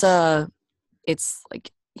it's just it's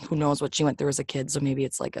like, who knows what she went through as a kid, so maybe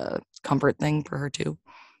it's like a comfort thing for her too.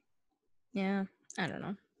 Yeah, I don't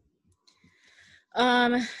know.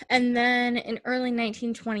 And then in early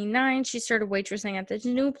 1929, she started waitressing at this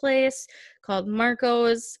new place called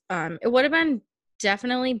Marco's. It would have been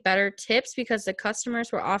definitely better tips because the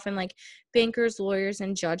customers were often like bankers, lawyers,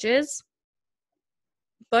 and judges.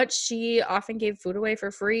 But she often gave food away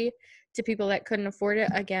for free to people that couldn't afford it.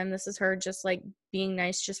 Again, this is her just like being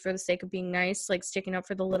nice just for the sake of being nice, like sticking up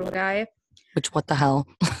for the little guy. Which, what the hell?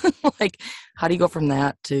 Like, how do you go from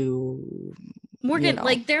that to, Morgan, you know?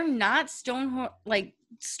 like they're not stone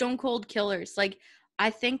cold killers. Like I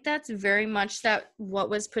think that's very much that what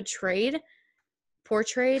was portrayed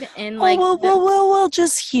in Oh, like we'll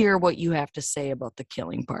just hear what you have to say about the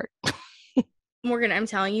killing part. Morgan, I'm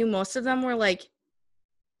telling you, most of them were like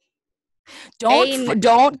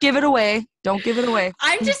Don't give it away. Don't give it away.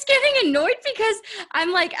 I'm just getting annoyed because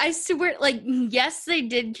I'm like, I swear, like, yes, they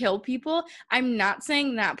did kill people. I'm not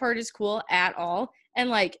saying that part is cool at all. And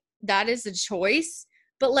like, that is a choice.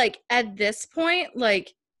 But like, at this point,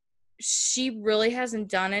 like, she really hasn't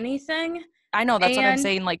done anything. I know, that's what I'm And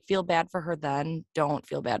saying. Like, feel bad for her then. Don't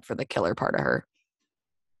feel bad for the killer part of her.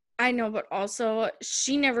 I know, but also,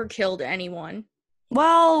 she never killed anyone.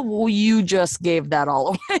 Well, you just gave that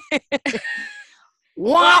all away.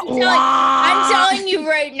 Well, Wah, I'm wah. telling you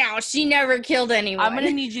right now, she never killed anyone. I'm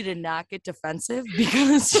gonna need you to not get defensive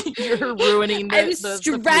because you're ruining the I'm the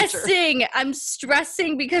future. stressing. I'm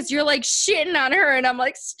stressing because you're like shitting on her, and I'm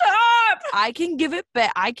like, stop. I can give it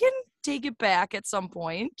back. I can take it back at some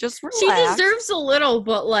point. Just relax. She deserves a little,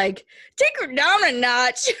 but like, take her down a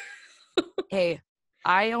notch. Hey,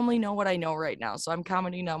 I only know what I know right now, so I'm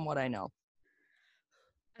commenting on what I know.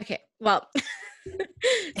 Okay, well.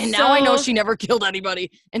 And now I know she never killed anybody,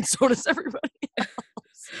 and so does everybody else.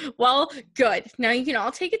 Well, good. Now you can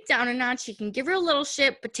all take it down a notch. You can give her a little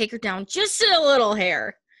shit, but take her down just a little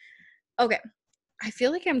hair. Okay. I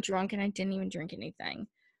feel like I'm drunk and I didn't even drink anything.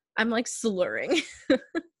 I'm like slurring.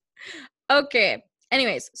 Okay.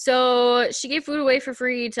 Anyways, so she gave food away for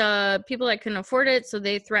free to people that couldn't afford it, so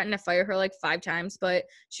they threatened to fire her like 5 times, but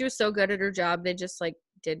she was so good at her job, they just like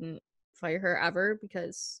didn't fire her ever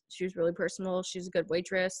because she was really personable. She's a good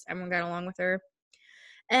waitress. Everyone got along with her.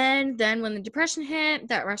 And then when the Depression hit,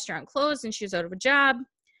 that restaurant closed and she was out of a job.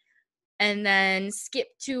 And then skip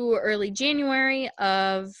to early January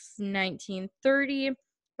of 1930.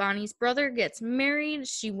 Bonnie's brother gets married.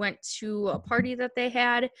 She went to a party that they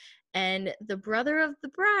had, and the brother of the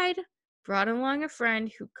bride brought along a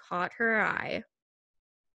friend who caught her eye.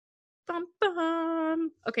 Bum,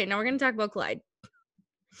 bum. Okay, now we're going to talk about Clyde.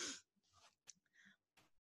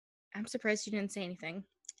 I'm surprised you didn't say anything.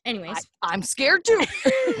 Anyways. I'm scared too.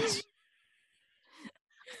 I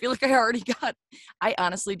feel like I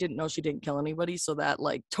honestly didn't know she didn't kill anybody, so that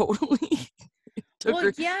like totally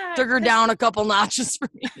took her down a couple notches for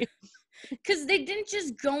me. Because they didn't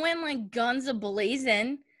just go in like guns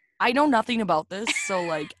a-blazing. I know nothing about this, so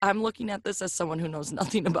like I'm looking at this as someone who knows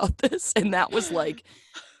nothing about this, and that was like,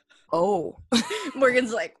 oh.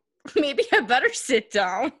 Morgan's like, maybe I better sit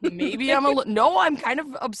down. Maybe no, I'm kind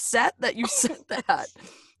of upset that you said that.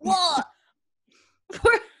 Well,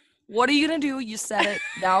 what are you gonna do? You said it.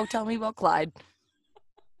 Now tell me about Clyde.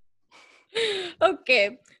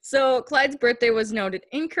 Okay, so Clyde's birthday was noted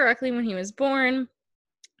incorrectly when he was born.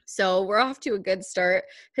 So we're off to a good start.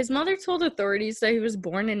 His mother told authorities that he was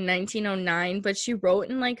born in 1909, but she wrote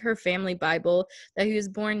in like her family Bible that he was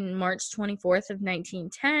born March 24th of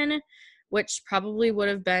 1910, which probably would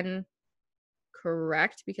have been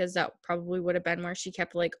correct because that probably would have been where she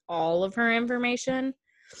kept like all of her information.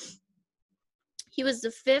 He was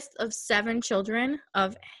the 5th of 7 children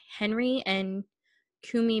of Henry and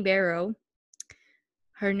Kumi Barrow.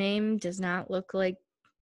 Her name does not look like,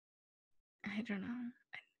 I don't know.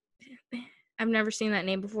 I've never seen that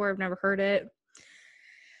name before. I've never heard it.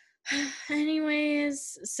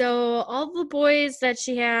 Anyways, so all the boys that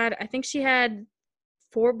she had, I think she had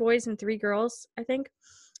 4 boys and 3 girls, I think.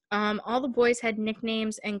 All the boys had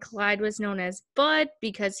nicknames, and Clyde was known as Bud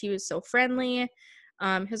because he was so friendly.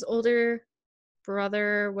 His older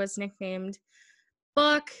brother was nicknamed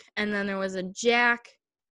Buck, and then there was a Jack.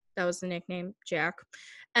 That was the nickname, Jack.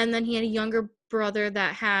 And then he had a younger brother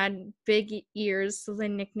that had big ears, so they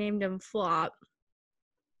nicknamed him Flop.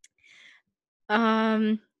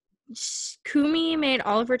 Kumi made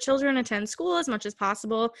all of her children attend school as much as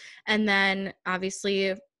possible, and then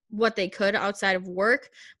obviously what they could outside of work,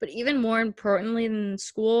 but even more importantly than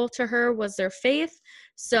school to her was their faith.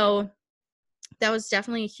 So that was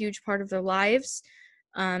definitely a huge part of their lives.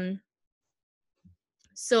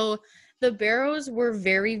 So the Barrows were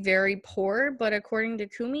very, very poor, but according to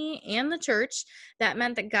Kumi and the church, that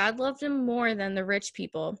meant that God loved them more than the rich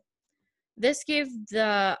people. This gave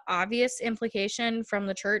the obvious implication from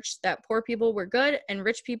the church that poor people were good and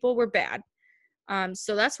rich people were bad.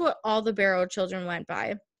 So that's what all the Barrow children went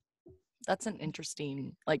by. That's an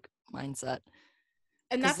interesting like mindset.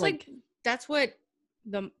 And that's what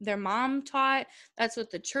their mom taught. That's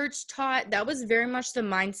what the church taught. That was very much the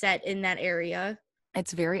mindset in that area.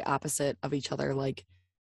 It's very opposite of each other. Like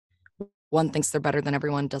one thinks they're better than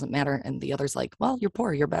everyone, doesn't matter, and the other's like, well, you're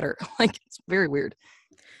poor, you're better. Like, it's very weird.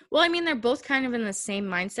 Well, I mean, they're both kind of in the same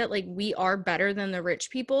mindset. Like, we are better than the rich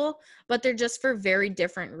people, but they're just for very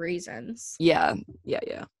different reasons. Yeah.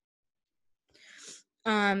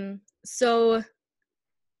 So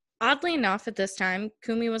oddly enough, at this time,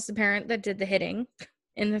 Kumi was the parent that did the hitting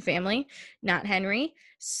in the family, not Henry.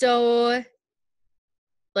 So,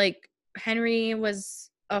 like, Henry was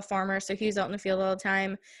a farmer, so he was out in the field all the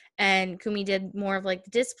time, and Kumi did more of, like,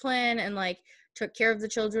 the discipline and, like, took care of the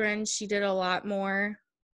children. She did a lot more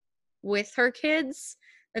with her kids.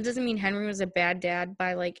 That doesn't mean Henry was a bad dad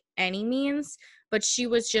by, like, any means, but she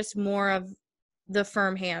was just more of the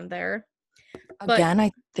firm hand there. Again,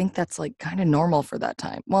 I think that's, like, kind of normal for that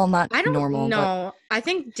time. Well, not normal, know. but I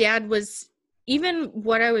think dad was, even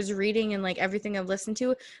what I was reading and, like, everything I've listened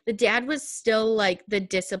to, the dad was still, like, the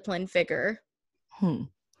discipline figure.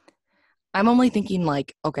 I'm only thinking,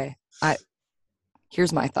 like, okay,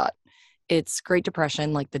 here's my thought. It's Great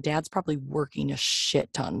Depression. Like, the dad's probably working a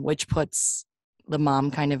shit ton, which puts the mom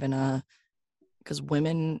kind of in a, because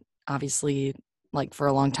women, obviously, like, for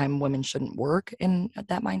a long time, women shouldn't work in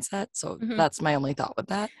that mindset. So that's my only thought with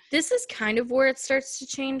that. This is kind of where it starts to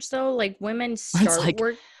change, though. Like, women start like,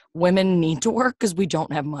 work. Women need to work because we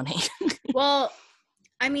don't have money. Well,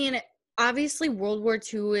 I mean, obviously World War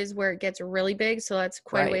II is where it gets really big, so that's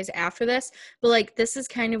quite a ways after this. But, like, this is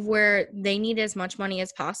kind of where they need as much money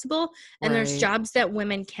as possible. And there's jobs that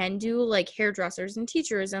women can do, like hairdressers and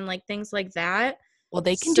teachers and, like, things like that. Well,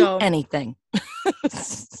 they can do anything.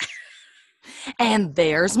 And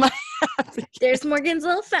there's Morgan's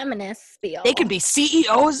little feminist spiel. They can be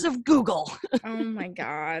CEOs of Google. Oh my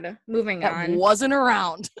God. Moving that on. Wasn't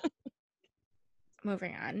around.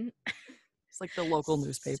 Moving on. It's like the local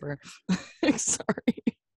newspaper. Sorry.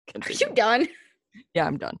 Are you done? Yeah,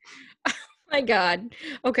 I'm done. Oh my God.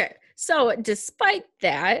 Okay. So despite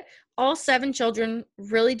that, all 7 children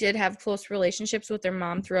really did have close relationships with their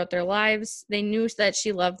mom throughout their lives. They knew that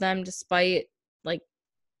she loved them despite, like,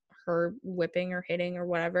 her whipping or hitting or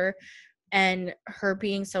whatever, and her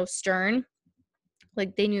being so stern.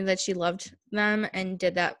 Like, they knew that she loved them and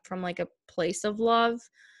did that from, like, a place of love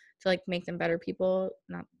to, like, make them better people.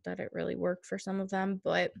 Not that it really worked for some of them,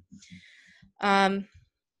 but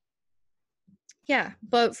yeah.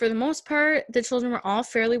 But for the most part, the children were all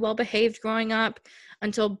fairly well behaved growing up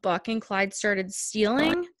until Buck and Clyde started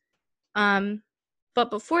stealing.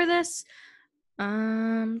 But before this,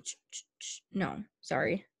 no,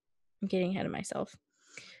 sorry, I'm getting ahead of myself.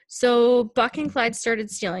 So Buck and Clyde started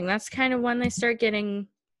stealing. That's kind of when they start getting,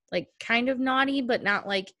 like, kind of naughty, but not,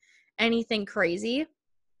 like, anything crazy.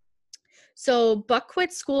 So Buck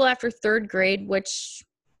quit school after 3rd grade, which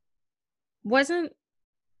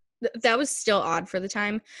that was still odd for the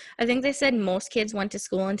time. I think they said most kids went to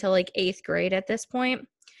school until, like, 8th grade at this point.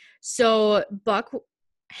 So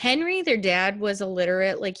Henry, their dad, was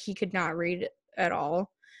illiterate. Like, he could not read at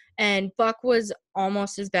all. And Buck was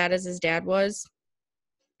almost as bad as his dad was,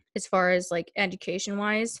 as far as, like,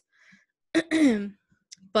 education-wise.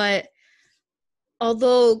 But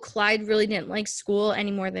although Clyde really didn't like school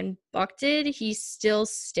any more than Buck did, he still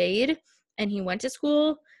stayed, and he went to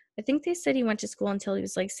school. I think they said he went to school until he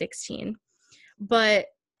was, like, 16. But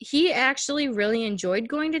he actually really enjoyed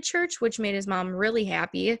going to church, which made his mom really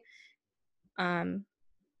happy. A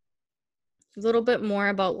little bit more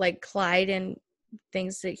about, like, Clyde and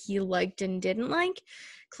things that he liked and didn't like.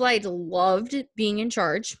 Clyde loved being in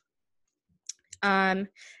charge.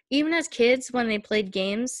 Even as kids, when they played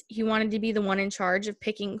games, he wanted to be the one in charge of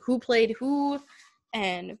picking who played who,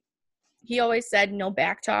 and he always said no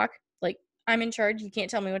back talk. Like, I'm in charge, you can't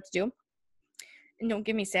tell me what to do, and don't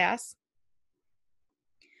give me sass.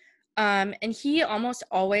 And he almost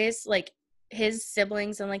always, like, his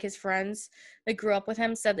siblings and, like, his friends that grew up with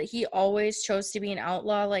him said that he always chose to be an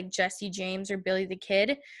outlaw, like Jesse James or Billy the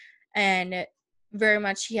Kid, and very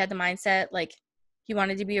much he had the mindset, like, he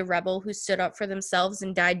wanted to be a rebel who stood up for themselves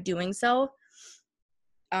and died doing so.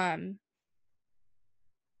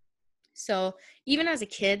 So even as a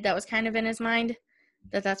kid, that was kind of in his mind,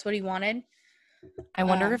 that's what he wanted. I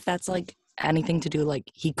wonder if that's, like, anything to do, like,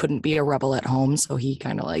 he couldn't be a rebel at home, so he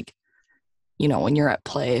kind of, like, you know, when you're at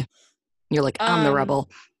play, you're like, I'm the rebel.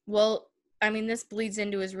 Well, I mean, this bleeds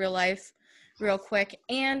into his real life real quick.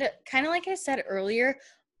 And kind of like I said earlier,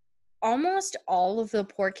 almost all of the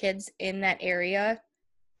poor kids in that area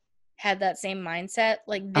had that same mindset.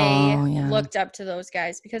 Like, they looked up to those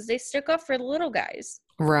guys because they stuck up for the little guys.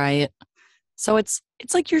 Right. So it's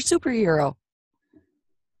like your superhero.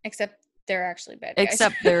 Except they're actually bad guys.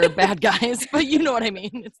 Except they're bad guys, but you know what I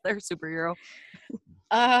mean. It's their superhero.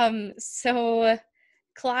 So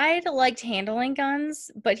Clyde liked handling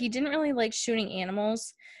guns, but he didn't really like shooting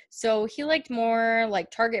animals. So he liked more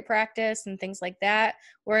like target practice and things like that.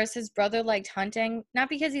 Whereas his brother liked hunting, not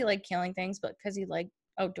because he liked killing things, but because he liked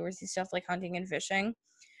outdoorsy stuff like hunting and fishing.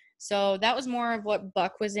 So that was more of what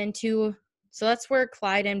Buck was into. So that's where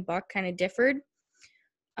Clyde and Buck kind of differed.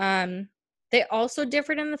 They also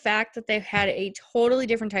differed in the fact that they had a totally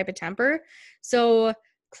different type of temper. So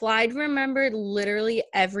Clyde remembered literally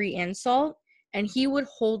every insult, and he would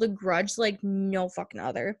hold a grudge like no fucking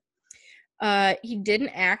other. He didn't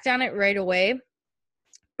act on it right away,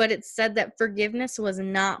 but it said that forgiveness was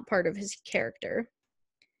not part of his character.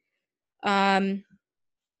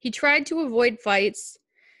 He tried to avoid fights,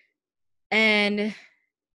 and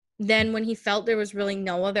then when he felt there was really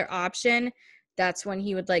no other option, that's when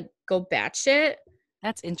he would like go batshit.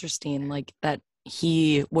 That's interesting. Like that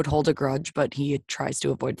he would hold a grudge, but he tries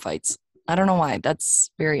to avoid fights. I don't know why. That's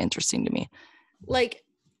very interesting to me. Like,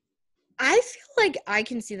 I feel like I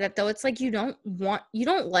can see that though. It's like you don't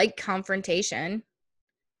like confrontation.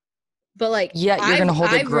 But like, yeah, you're gonna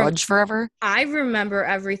hold a grudge forever. I remember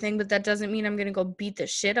everything, but that doesn't mean I'm gonna go beat the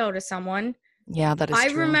shit out of someone. Yeah, that is true.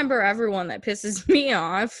 I remember everyone that pisses me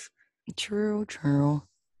off. True.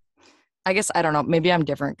 I guess I don't know. Maybe I'm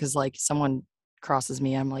different because like someone crosses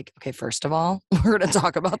me, I'm like, okay, first of all, we're gonna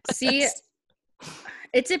talk about this. See,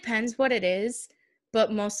 it depends what it is,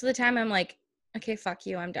 but most of the time I'm like, okay, fuck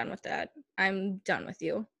you, I'm done with that. I'm done with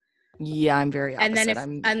you. Yeah, I'm very opposite.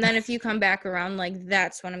 And then if you come back around, like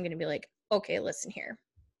that's when I'm gonna be like, okay, listen here.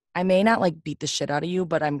 I may not like beat the shit out of you,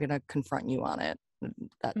 but I'm gonna confront you on it.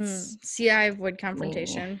 That's see, I avoid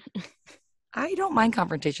confrontation. I don't mind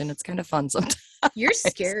confrontation. It's kind of fun sometimes. You're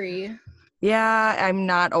scary. Yeah, I'm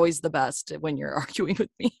not always the best when you're arguing with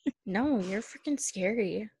me. No, you're freaking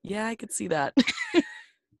scary. Yeah, I could see that.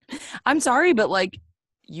 I'm sorry, but like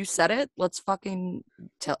you said it. Let's fucking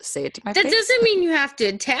say it to my face. That doesn't mean you have to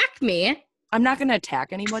attack me. I'm not going to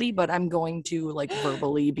attack anybody, but I'm going to like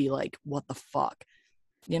verbally be like, what the fuck?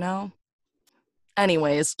 You know?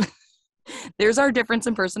 Anyways, there's our difference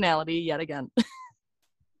in personality yet again.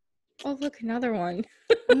 Oh, look, another one.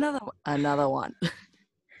 Another one.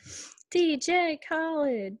 DJ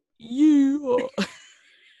Khaled. You.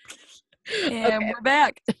 And we're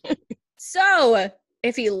back. So,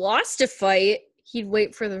 if he lost a fight, he'd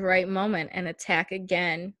wait for the right moment and attack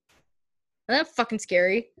again. Isn't that fucking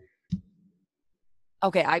scary?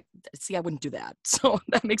 Okay, I wouldn't do that. So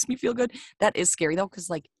that makes me feel good. That is scary though, because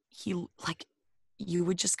like you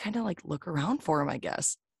would just kind of like look around for him, I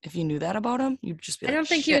guess. If you knew that about him, you'd just be like, I don't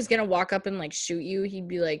think he was gonna walk up and like shoot you. He'd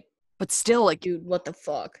be like, but still, like, dude, what the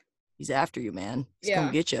fuck? He's after you, man. He's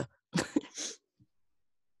gonna get you. Don't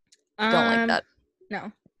like that.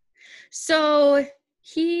 No. So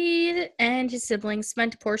he and his siblings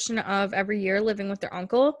spent a portion of every year living with their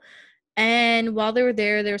uncle. And while they were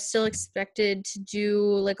there, they were still expected to do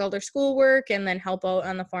like all their schoolwork and then help out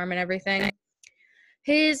on the farm and everything.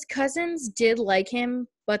 His cousins did like him,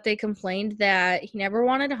 but they complained that he never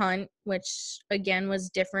wanted to hunt, which again was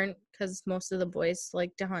different because most of the boys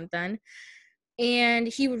like to hunt then. And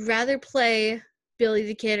he would rather play Billy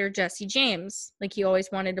the Kid or Jesse James. Like he always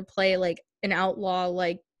wanted to play like an outlaw,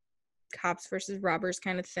 like cops versus robbers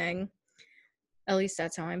kind of thing. At least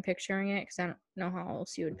that's how I'm picturing it, because I don't know how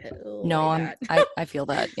else you would pick. No, I feel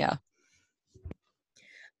that, yeah.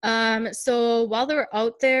 So while they were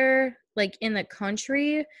out there, like in the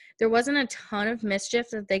country, there wasn't a ton of mischief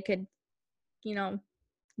that they could,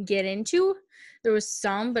 get into. There was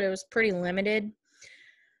some, but it was pretty limited.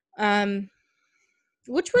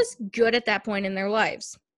 Which was good at that point in their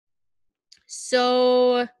lives.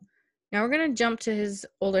 So now we're going to jump to his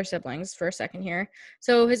older siblings for a second here.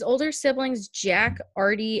 So his older siblings, Jack,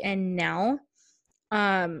 Artie, and Nell,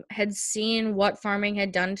 had seen what farming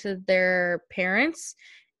had done to their parents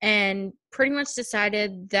and pretty much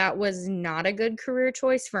decided that was not a good career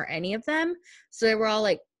choice for any of them. So they were all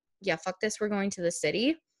like, yeah, fuck this, we're going to the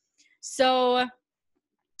city. So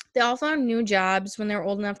they all found new jobs when they were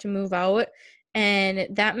old enough to move out, and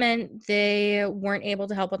that meant they weren't able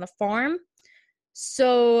to help on the farm.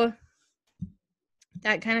 So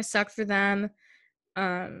that kind of sucked for them.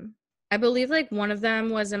 I believe like one of them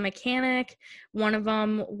was a mechanic, one of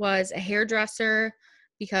them was a hairdresser,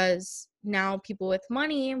 because now people with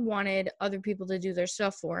money wanted other people to do their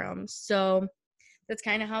stuff for them. So that's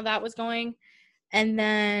kind of how that was going. And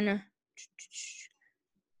then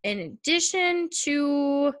in addition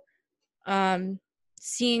to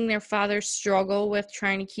seeing their father struggle with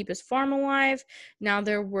trying to keep his farm alive, now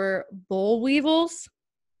there were boll weevils.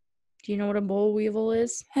 Do you know what a boll weevil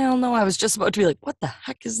is? Hell no, I was just about to be like, what the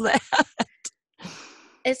heck is that?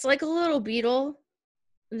 It's like a little beetle,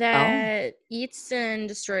 that eats and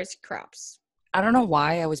destroys crops. I don't know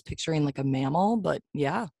why I was picturing like a mammal, but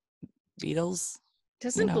yeah, beetles.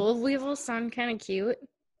 Doesn't boll weevil sound kind of cute?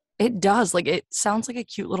 It does. Like, it sounds like a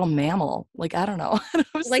cute little mammal. Like, I don't know.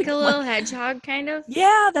 Like a little hedgehog, kind of?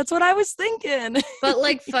 Yeah, that's what I was thinking. But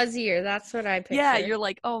like fuzzier. That's what I picture. Yeah, you're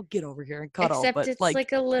like, oh, get over here and cuddle. Except but it's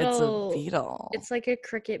like a little... It's a beetle. It's like a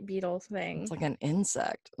cricket beetle thing. It's like an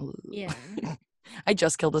insect. Ooh. Yeah. I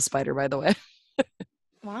just killed a spider, by the way.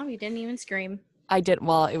 Wow, you didn't even scream. I did.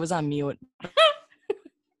 Well, it was on mute.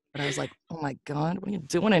 But I was like, oh my God, what are you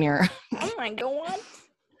doing in here? Oh my God.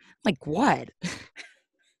 Like, what?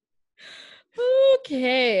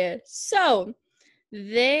 Okay. So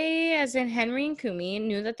they, as in Henry and Kumi,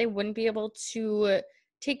 knew that they wouldn't be able to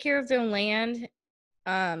take care of their land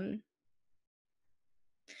on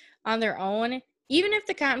their own, even if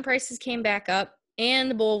the cotton prices came back up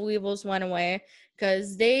and the boll weevils went away,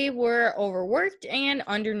 because they were overworked and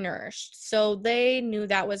undernourished. So they knew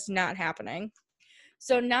that was not happening.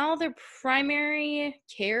 So now their primary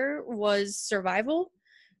care was survival.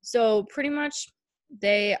 So pretty much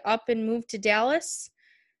they up and moved to Dallas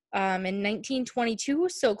in 1922.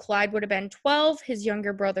 So Clyde would have been 12. His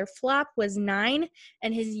younger brother Flop was 9.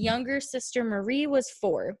 And his younger sister Marie was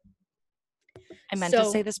 4. I meant to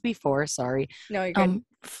say this before. Sorry. No, you're good.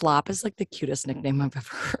 Flop is like the cutest nickname I've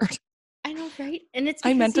ever heard. I know, right? And it's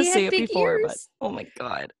I meant to he say had it big before, ears. but oh my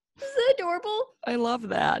God. Isn't that adorable? I love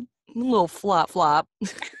that. Little flop.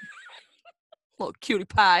 Little cutie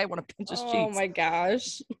pie. I want to pinch his cheeks. Oh my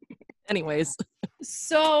gosh. Anyways.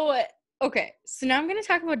 So, okay. So now I'm going to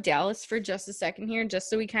talk about Dallas for just a second here, just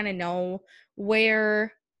so we kind of know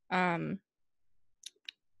where,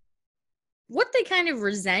 what they kind of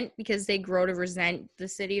resent, because they grow to resent the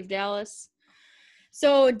city of Dallas.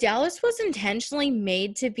 So Dallas was intentionally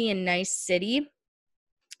made to be a nice city,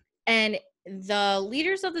 and the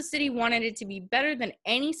leaders of the city wanted it to be better than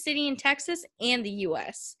any city in Texas and the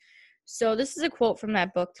U.S. So this is a quote from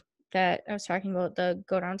that book that I was talking about, the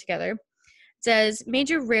Go Down Together. It says,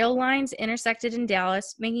 major rail lines intersected in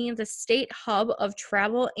Dallas, making it the state hub of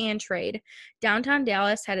travel and trade. Downtown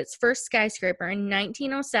Dallas had its first skyscraper in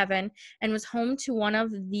 1907 and was home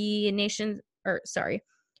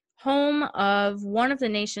of one of the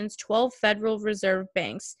nation's 12 Federal Reserve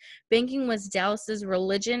banks. Banking was Dallas's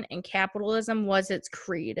religion and capitalism was its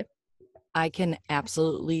creed. I can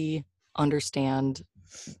absolutely understand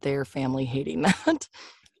their family hating that.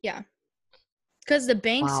 Yeah. Because the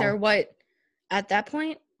banks are what, at that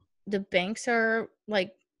point, the banks are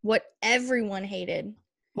like what everyone hated.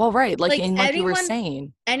 Well, right. Like you were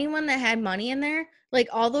saying. Anyone that had money in there, like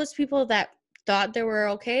all those people that thought they were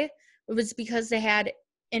okay, it was because they had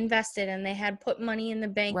invested and they had put money in the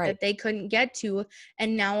bank that they couldn't get to,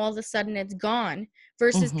 and now all of a sudden it's gone.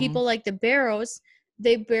 Versus people like the Barrows,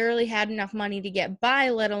 they barely had enough money to get by,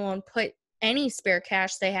 let alone put any spare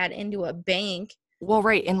cash they had into a bank. Well,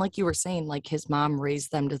 right. And like you were saying, like his mom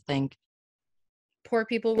raised them to think poor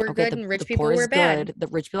people were good and rich people were bad. Good. The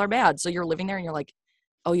rich people are bad. So you're living there and you're like,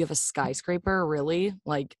 oh, you have a skyscraper? Really?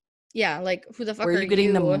 Like, yeah, like who the fuck where are you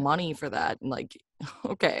getting the money for that? And like,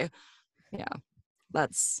 okay. Yeah.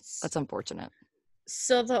 That's unfortunate.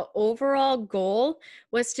 So the overall goal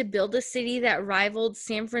was to build a city that rivaled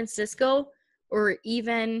San Francisco, or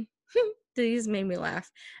even, these made me laugh,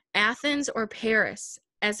 Athens or Paris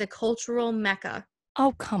as a cultural mecca.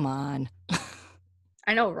 Oh, come on.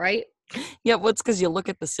 I know, right? Yeah, well, it's because you look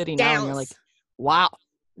at the city now and you're like,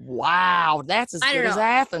 wow, that's as good as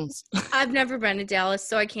Athens. I've never been to Dallas,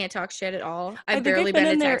 so I can't talk shit at all. I've barely been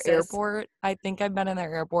in to their Texas. Airport. I think I've been in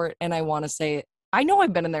their airport, and I want to say, I know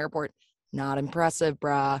I've been in the airport. Not impressive,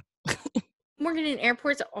 brah. Morgan, an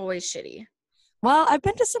airport's always shitty. Well, I've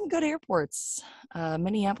been to some good airports.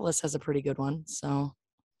 Minneapolis has a pretty good one, so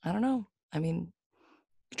I don't know. I mean,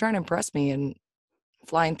 you're trying to impress me and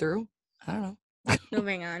flying through. I don't know.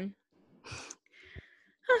 Moving on.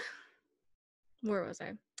 Where was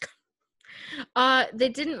I? They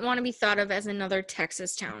didn't want to be thought of as another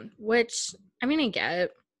Texas town, which, I mean, I get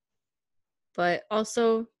it. But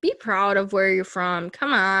also, be proud of where you're from.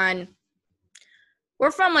 Come on.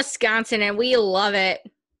 We're from Wisconsin, and we love it.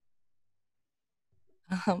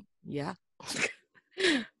 Yeah.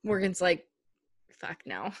 Morgan's like, fuck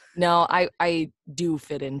no. No, I do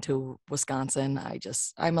fit into Wisconsin.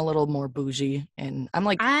 I'm a little more bougie, and I'm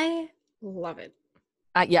like, I love it.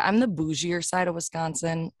 Yeah, I'm the bougier side of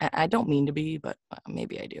Wisconsin. I don't mean to be, but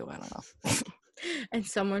maybe I do. I don't know. And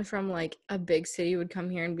someone from like a big city would come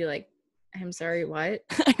here and be like, I'm sorry, what?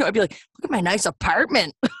 I know. I'd be like, look at my nice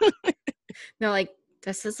apartment. They're like,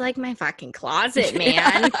 this is like my fucking closet, man.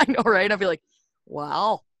 Yeah, I know, right? I'd be like,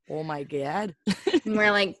 wow, Oh my God. And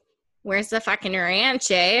we're like, where's the fucking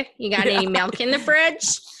ranch, eh? You got any milk in the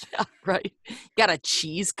fridge? Yeah, right. Got a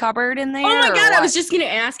cheese cupboard in there? Oh my or God, I what? was just going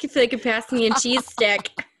to ask if they could pass me a cheese stick.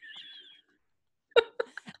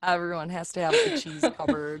 Everyone has to have a cheese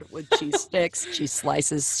cupboard with cheese sticks, cheese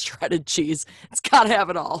slices, shredded cheese. It's got to have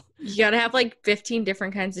it all. You got to have like 15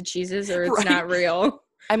 different kinds of cheeses or it's Right. not real.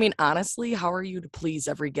 I mean, honestly, how are you to please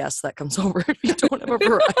every guest that comes over if you don't have a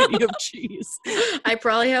variety of cheese? I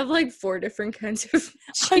probably have like 4 different kinds of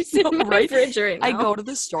I cheese know, in my right? fridge right now. I go to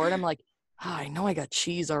the store and I'm like, I know I got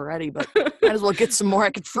cheese already, but might as well get some more. I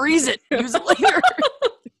could freeze it, use it later.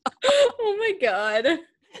 Oh my God.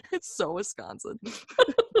 It's so Wisconsin.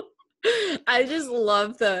 I just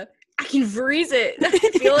love I can freeze it. I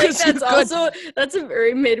feel like 'Cause you that's a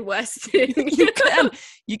very Midwest thing.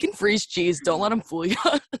 You can freeze cheese. Don't let them fool you.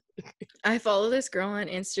 I follow this girl on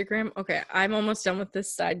Instagram. Okay, I'm almost done with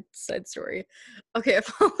this side story. Okay, I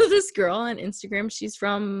follow this girl on Instagram. She's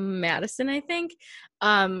from Madison, I think.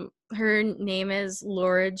 Her name is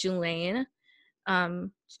Laura Julane.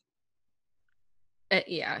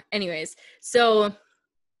 Yeah. Anyways, so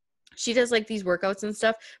she does like these workouts and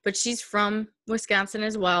stuff, but she's from Wisconsin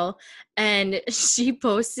as well. And she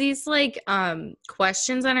posts these like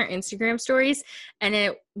questions on her Instagram stories.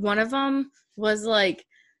 And one of them was like,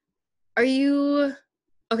 do you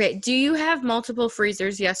have multiple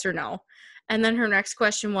freezers? Yes or no? And then her next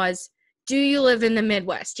question was, do you live in the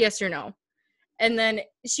Midwest? Yes or no? And then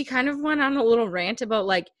she kind of went on a little rant about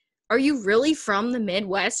like, are you really from the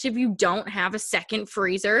Midwest if you don't have a second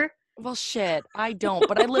freezer? Well, shit, I don't,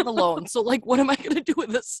 but I live alone. So, like, what am I going to do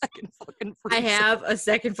with a second fucking freezer? I have a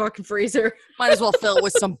second fucking freezer. Might as well fill it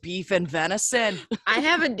with some beef and venison. I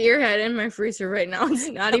have a deer head in my freezer right now. It's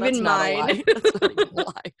not even mine. That's not even a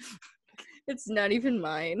lie. It's not even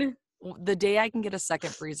mine. The day I can get a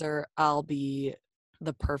second freezer, I'll be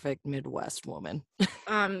the perfect Midwest woman.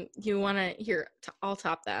 You want to hear? I'll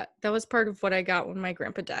top that. That was part of what I got when my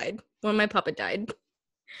grandpa died. When my puppet died.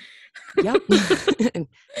 Yep.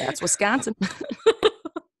 That's Wisconsin.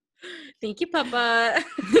 Thank you, Papa.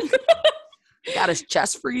 Got his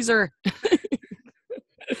chest freezer.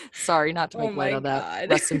 Sorry, not to make light of that. God.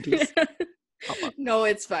 Rest in peace. No,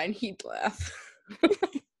 it's fine. He'd laugh.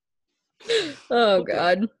 Oh,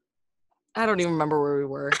 God. I don't even remember where we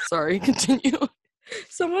were. Sorry, continue.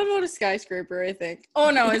 Someone wrote a skyscraper, I think.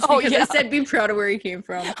 Oh, no, it's because I said be proud of where you came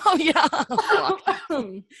from. Oh, yeah.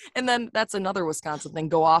 Oh, and then that's another Wisconsin thing.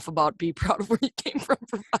 Go off about be proud of where you came from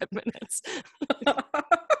for 5 minutes.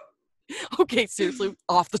 Okay, seriously,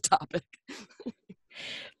 off the topic.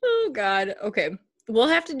 Oh, God. Okay. We'll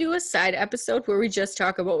have to do a side episode where we just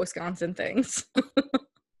talk about Wisconsin things.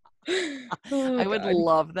 I would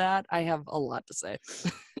love that. I have a lot to say.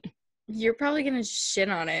 You're probably going to shit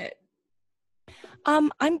on it.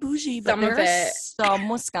 I'm bougie, but there are some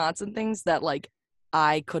Wisconsin things that like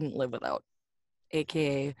I couldn't live without,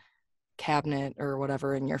 aka cabinet or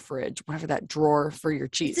whatever in your fridge, whatever that drawer for your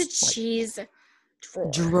cheese. It's a cheese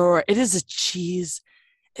drawer. It is a cheese.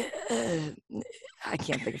 I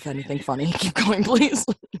can't think of anything funny. Keep going, please.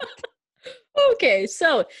 Okay,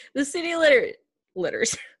 so the city leaders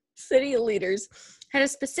had a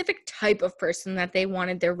specific type of person that they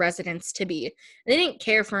wanted their residents to be. They didn't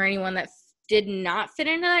care for anyone that did not fit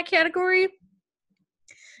into that category.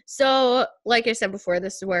 So, like I said before,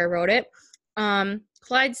 this is where I wrote it.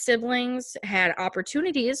 Clyde's siblings had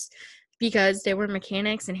opportunities because they were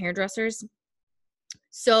mechanics and hairdressers.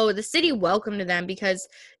 So the city welcomed them because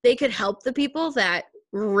they could help the people that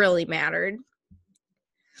really mattered.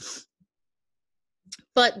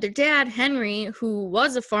 But their dad, Henry, who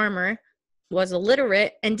was a farmer, was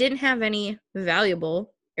illiterate and didn't have any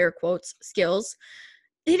valuable, air quotes, skills.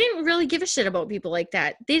 They didn't really give a shit about people like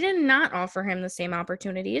that. They did not offer him the same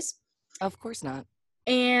opportunities. Of course not.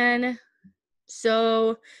 And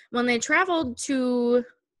so when they traveled to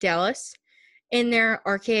Dallas in their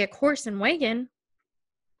archaic horse and wagon,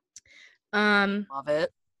 love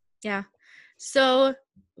it. Yeah. So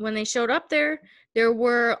when they showed up there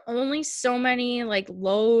were only so many like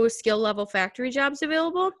low skill level factory jobs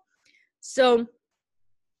available. So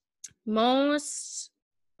what was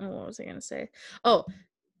I going to say? Oh,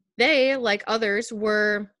 they, like others,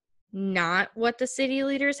 were not what the city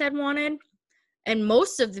leaders had wanted. And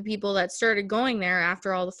most of the people that started going there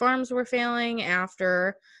after all the farms were failing,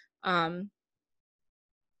 after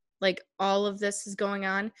like all of this is going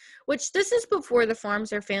on, which this is before the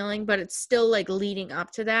farms are failing, but it's still like leading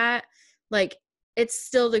up to that. Like it's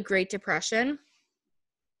still the Great Depression.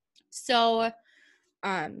 So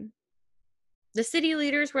the city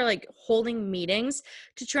leaders were like holding meetings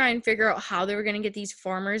to try and figure out how they were going to get these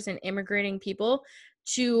farmers and immigrating people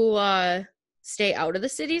to stay out of the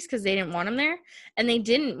cities because they didn't want them there, and they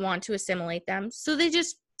didn't want to assimilate them, so they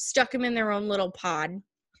just stuck them in their own little pod,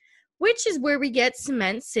 which is where we get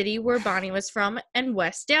Cement City, where Bonnie was from, and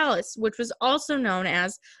West Dallas, which was also known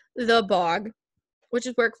as the Bog, which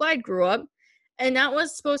is where Clyde grew up, and that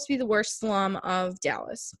was supposed to be the worst slum of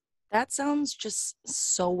Dallas. That sounds just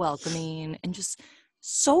so welcoming and just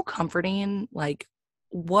so comforting. Like,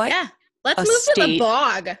 what Yeah, let's a move to the state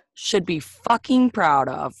Bog. should be fucking proud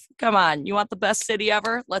of. Come on, you want the best city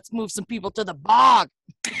ever? Let's move some people to the Bog.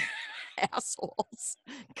 Assholes.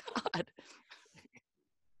 God.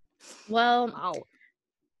 Well, Wow.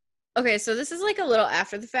 okay, so this is like a little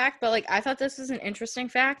after the fact, but like I thought this was an interesting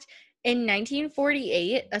fact. In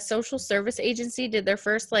 1948, a social service agency did their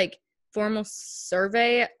first like formal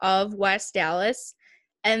survey of West Dallas,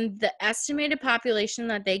 and the estimated population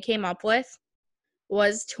that they came up with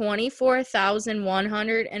was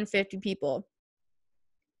 24,150 people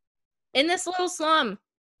in this little slum.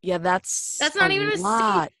 Yeah, that's not even a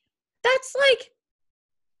lot. city. That's like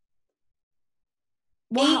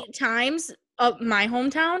Wow. 8 times of my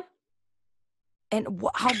hometown. And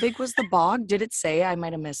how big was the Bog? Did it say? I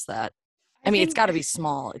might have missed that. I mean, it's got to be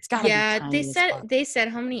small. It's got to be tiny. They said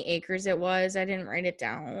how many acres it was. I didn't write it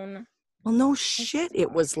down. Well, no shit.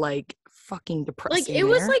 It was like fucking depressing. Like it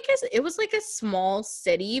was like a small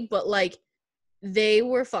city, but like they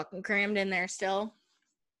were fucking crammed in there still.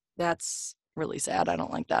 That's really sad. I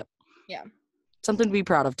don't like that. Yeah. Something to be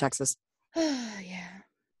proud of, Texas. Yeah.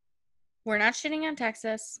 We're not shitting on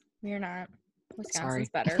Texas. We're not. Wisconsin's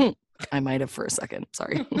better. I might have for a second.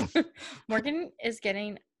 Sorry. Morgan is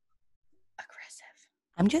getting aggressive.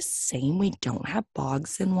 I'm just saying we don't have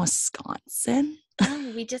bogs in Wisconsin.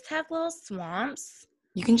 No, we just have little swamps.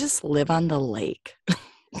 You can just live on the lake.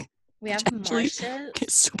 We have marshes.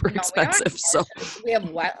 It's super expensive. So we have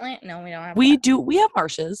wetland. No, we don't have. We do. We have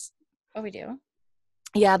marshes. Oh, we do.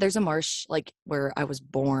 Yeah, there's a marsh like where I was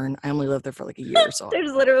born. I only lived there for like a year or so.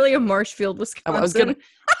 There's literally a marsh field, Wisconsin. I was gonna.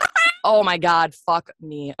 Oh my God! Fuck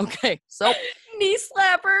me. Okay, so knee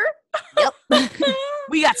slapper. Yep.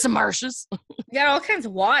 We got some marshes. We got all kinds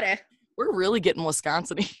of water. We're really getting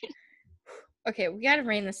Wisconsin-y. Okay, we gotta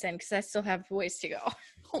rein this in because I still have ways to go.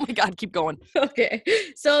 Oh my God, keep going. Okay,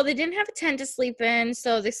 so they didn't have a tent to sleep in,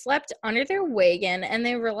 so they slept under their wagon, and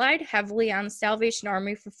they relied heavily on the Salvation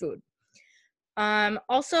Army for food.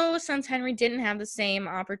 Also, since Henry didn't have the same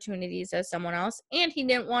opportunities as someone else, and he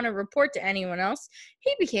didn't want to report to anyone else,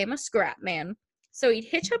 he became a scrap man. So he'd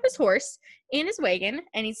hitch up his horse and his wagon,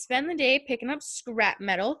 and he'd spend the day picking up scrap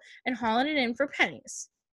metal and hauling it in for pennies,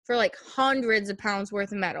 for like hundreds of pounds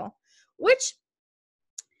worth of metal, which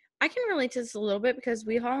I can relate to this a little bit because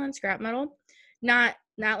we haul in scrap metal. Not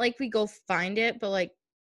like we go find it, but like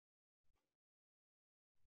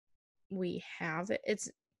we have it.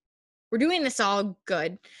 We're doing this all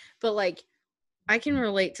good, but like I can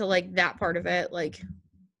relate to like that part of it. Like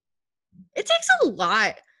it takes a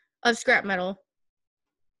lot of scrap metal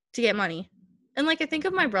to get money. And like I think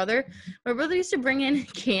of my brother. My brother used to bring in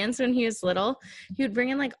cans when he was little. He would bring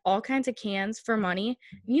in like all kinds of cans for money.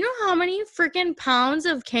 You know how many freaking pounds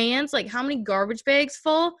of cans, like how many garbage bags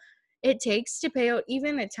full it takes to pay out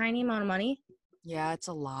even a tiny amount of money? Yeah, it's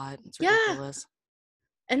a lot. It's ridiculous.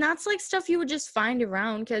 Yeah. And that's like stuff you would just find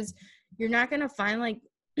around because you're not going to find like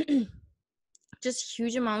just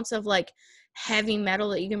huge amounts of like heavy metal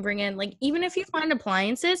that you can bring in. Like even if you find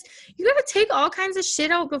appliances, you got to take all kinds of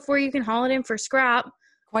shit out before you can haul it in for scrap.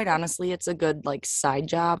 Quite honestly, it's a good like side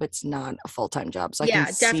job. It's not a full-time job. So I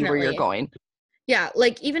can see where you're going. Yeah,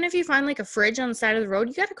 like even if you find like a fridge on the side of the road,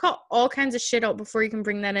 you got to call all kinds of shit out before you can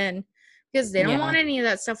bring that in because they don't want any of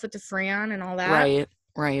that stuff with the Freon and all that.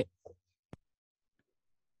 Right.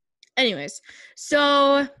 Anyways,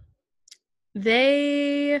 so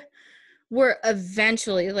they were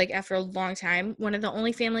eventually, like after a long time, one of the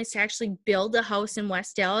only families to actually build a house in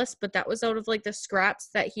West Dallas, but that was out of like the scraps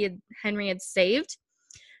that Henry had saved.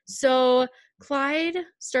 So Clyde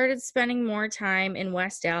started spending more time in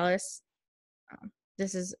West Dallas.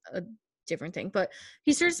 This is a different thing, but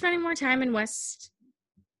he started spending more time in West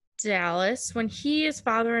Dallas when his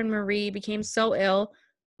father and Marie became so ill.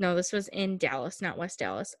 No, this was in Dallas, not West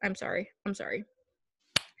Dallas. I'm sorry.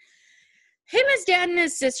 His dad and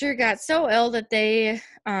his sister got so ill that they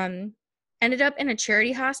ended up in a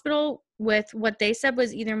charity hospital with what they said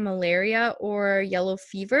was either malaria or yellow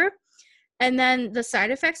fever. And then the side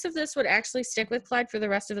effects of this would actually stick with Clyde for the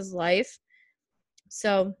rest of his life.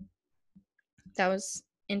 So that was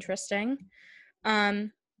interesting.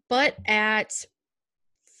 But at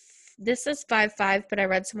this says 5'5", but I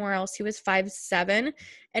read somewhere else he was 5'7",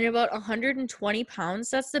 and about 120 pounds.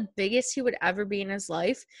 That's the biggest he would ever be in his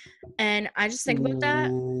life. And I just think about that.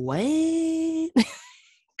 Wait.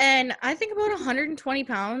 And I think about 120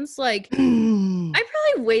 pounds. Like, I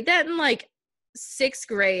probably weighed that in like 6th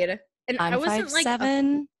grade. And I'm I wasn't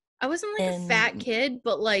 5'7". A fat kid,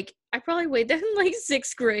 but like I probably weighed that in like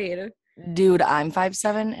 6th grade. Dude, I'm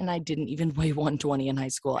 5'7", and I didn't even weigh 120 in high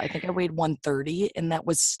school. I think I weighed 130, and that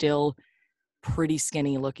was still pretty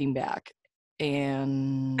skinny looking back.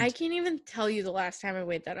 And I can't even tell you the last time I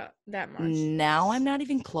weighed that much. now I'm not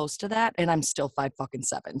even close to that, and I'm still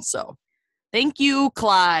 5'7". So thank you,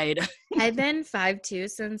 Clyde. I've been 5'2"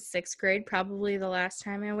 since 6th grade, probably the last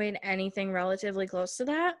time I weighed anything relatively close to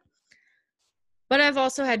that. But I've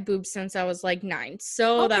also had boobs since I was like 9,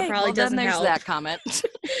 so that probably doesn't help. That comment.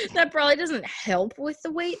 That probably doesn't help with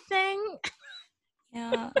the weight thing.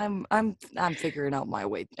 Yeah, I'm figuring out my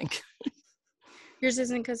weight thing. Yours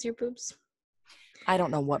isn't because your boobs? I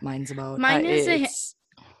don't know what mine's about. Mine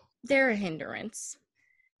they're a hindrance.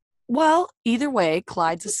 Well, either way,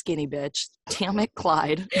 Clyde's a skinny bitch. Damn it,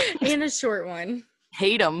 Clyde. And a short one.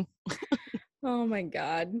 Hate him. Oh my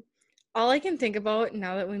God. All I can think about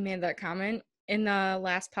now that we made that comment, in the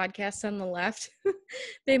last podcast on the left,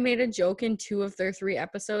 they made a joke in 2 of their 3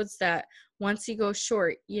 episodes that once you go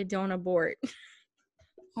short, you don't abort.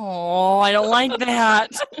 Oh, I don't like that.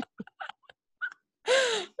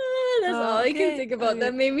 That's all I can think about.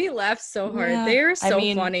 That made me laugh so hard. Yeah. They are so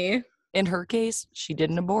funny. In her case, she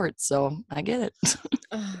didn't abort, so I get it.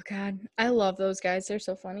 Oh, God. I love those guys. They're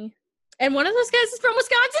so funny. And one of those guys is from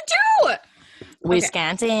Wisconsin, too!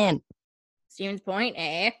 Wisconsin. Okay. Stevens Point,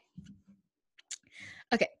 eh?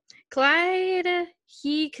 Okay. Clyde,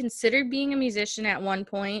 he considered being a musician at one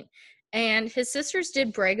point, and his sisters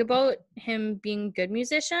did brag about him being a good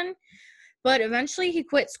musician, but eventually he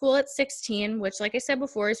quit school at 16, which, like I said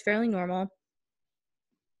before, is fairly normal.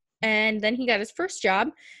 And then he got his first job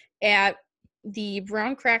at the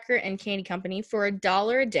Brown Cracker and Candy Company for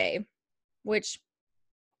 $1 a day, which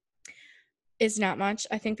is not much.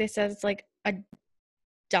 I think they said it's like $1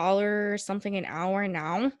 or something an hour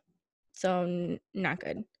now. So not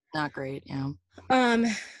good. Not great, yeah.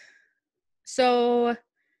 So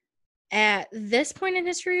at this point in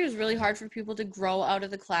history, it was really hard for people to grow out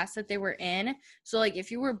of the class that they were in. So like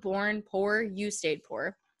if you were born poor, you stayed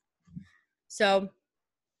poor. So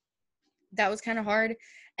that was kind of hard.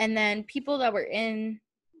 And then people that were in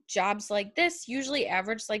jobs like this usually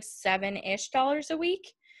averaged like $7-ish a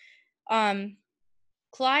week.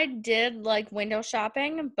 Clyde did like window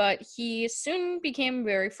shopping, but he soon became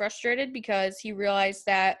very frustrated because he realized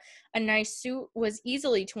that a nice suit was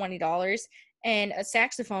easily $20 and a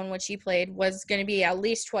saxophone, which he played, was going to be at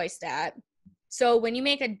least twice that. So when you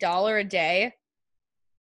make $1 a day,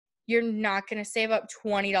 you're not going to save up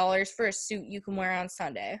 $20 for a suit you can wear on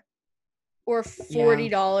Sunday or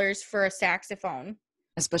 $40 for a saxophone.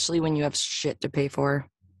 Especially when you have shit to pay for.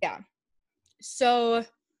 Yeah. So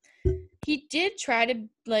he did try to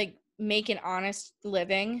like make an honest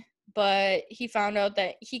living, but he found out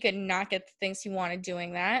that he could not get the things he wanted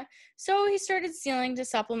doing that. So he started stealing to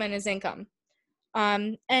supplement his income.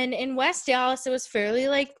 And in West Dallas, it was fairly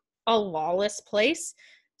like a lawless place.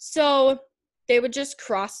 So they would just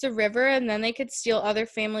cross the river and then they could steal other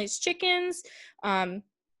families' chickens.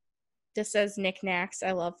 This says knickknacks.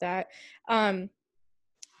 I love that. And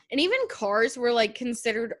even cars were like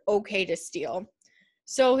considered okay to steal.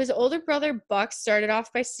 So his older brother, Buck, started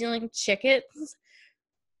off by stealing chickens.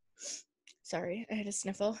 Sorry, I had a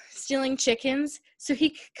sniffle. Stealing chickens so he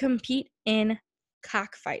could compete in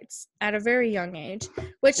cockfights at a very young age.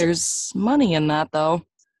 Which there's money in that, though.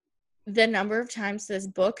 The number of times this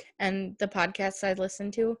book and the podcasts I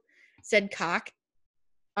listened to said cock,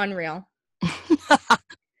 unreal.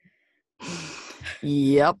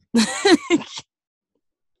 Yep.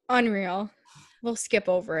 Unreal. We'll skip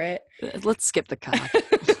over it. Let's skip the cock.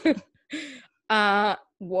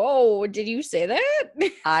 Whoa, did you say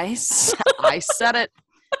that? I said it.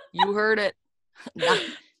 You heard it.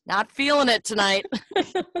 Not feeling it tonight.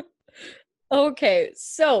 Okay,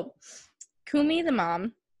 so Kumi, the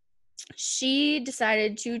mom, she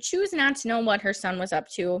decided to choose not to know what her son was up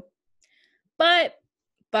to. But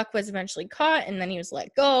Buck was eventually caught and then he was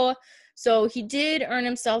let go. So he did earn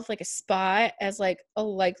himself like a spot as like a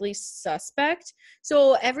likely suspect.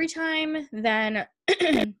 So every time then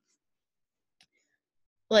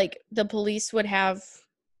like the police would have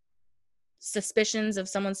suspicions of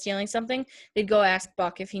someone stealing something, they'd go ask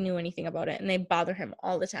Buck if he knew anything about it, and they'd bother him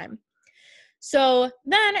all the time. So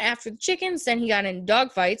then after the chickens, then he got into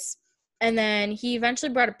dog fights, and then he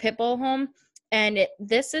eventually brought a pit bull home, And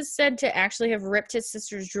this is said to actually have ripped his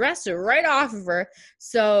sister's dress right off of her.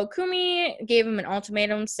 So Kumi gave him an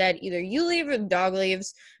ultimatum, said either you leave or the dog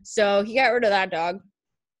leaves. So he got rid of that dog.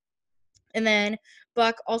 And then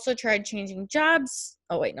Buck also tried changing jobs.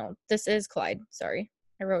 Oh, wait, no. This is Clyde. Sorry.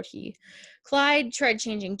 I wrote he. Clyde tried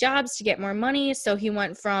changing jobs to get more money. So he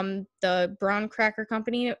went from the Braun Cracker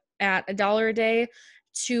Company at $1 a day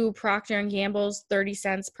to Procter & Gamble's 30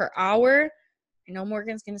 cents per hour. I know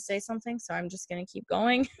Morgan's going to say something, so I'm just going to keep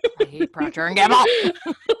going. I hate Procter & Gamble.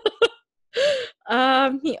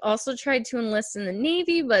 He also tried to enlist in the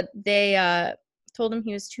Navy, but they told him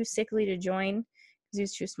he was too sickly to join because he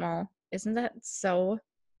was too small. Isn't that so?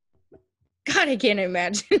 God, I can't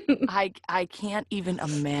imagine. I can't even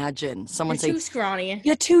imagine someone You're saying, too scrawny.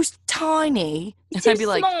 you're too tiny. You're And I'd too be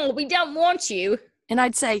like, small. We don't want you. and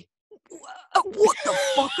I'd say, what the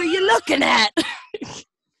fuck are you looking at?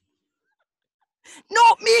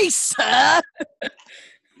 Not me, sir.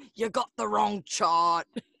 You got the wrong chart.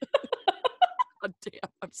 God damn,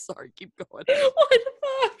 I'm sorry. Keep going. What the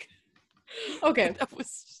fuck? Okay. That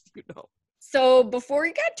was, you know. So before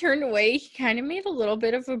he got turned away, he kind of made a little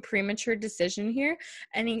bit of a premature decision here,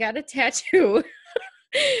 and he got a tattoo.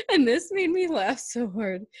 And this made me laugh so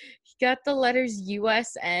hard. He got the letters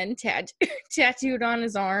USN tattooed on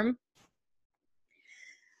his arm.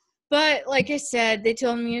 But like I said, they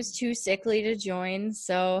told him he was too sickly to join,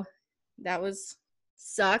 so that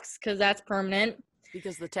sucks because that's permanent.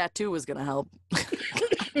 Because the tattoo was going to help.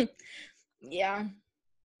 Yeah.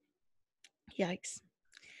 Yikes.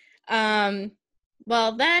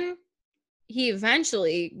 Well, then he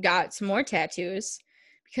eventually got some more tattoos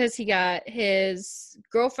because he got his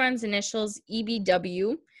girlfriend's initials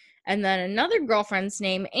EBW, and then another girlfriend's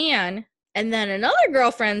name Anne, and then another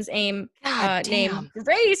girlfriend's name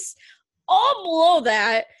Grace, all below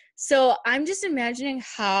that. So I'm just imagining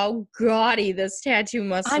how gaudy this tattoo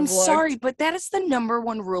must have looked. I'm sorry, but that is the number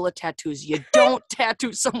one rule of tattoos. You don't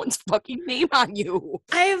tattoo someone's fucking name on you.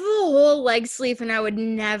 I have a whole leg sleeve, and I would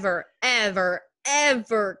never, ever,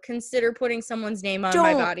 ever consider putting someone's name on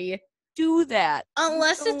my body. Do that.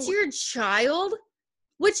 Unless it's your child,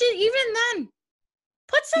 which is, even then,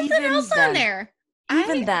 put something else on there.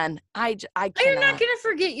 Even then, I cannot. I'm not going to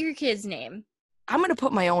forget your kid's name. I'm going to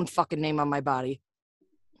put my own fucking name on my body.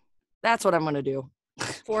 That's what I'm going to do.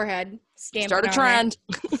 Forehead. Stamp Start a trend.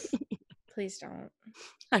 Please don't.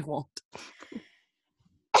 I won't.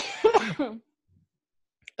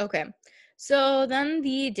 Okay. So then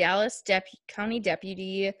the Dallas County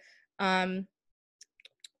deputy told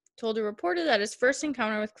a reporter that his first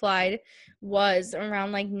encounter with Clyde was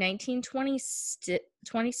around like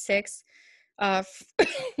 1926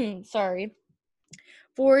 sorry,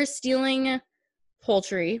 for stealing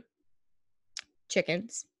poultry,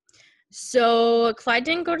 chickens. So Clyde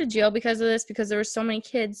didn't go to jail because of this, because there were so many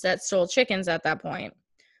kids that stole chickens at that point.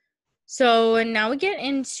 So now we get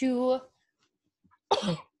into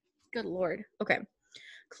good Lord. Okay.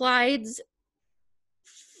 Clyde's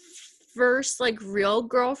first like real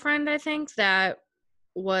girlfriend, I think, that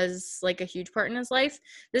was like a huge part in his life.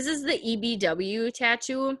 This is the EBW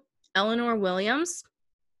tattoo, Eleanor Williams.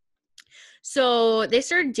 So they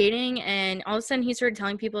started dating, and all of a sudden he started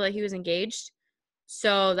telling people that he was engaged.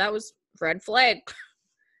 So that was red flag.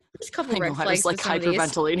 There's a couple red flags. I was like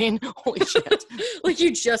hyperventilating. Holy shit. Like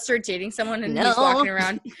you just start dating someone and he's walking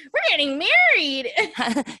around, we're getting married.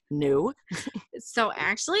 No. So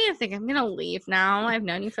actually, I think I'm going to leave now. I've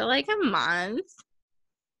known you for like a month.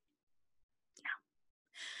 Yeah.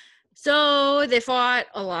 So they fought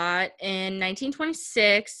a lot in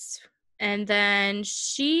 1926. And then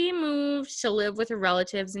she moved to live with her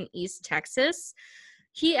relatives in East Texas.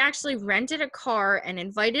 He actually rented a car and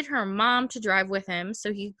invited her mom to drive with him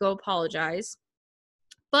so he could go apologize.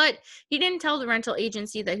 But he didn't tell the rental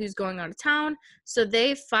agency that he was going out of town, so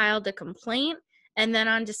they filed a complaint. And then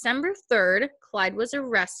on December 3rd, Clyde was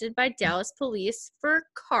arrested by Dallas police for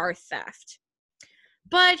car theft.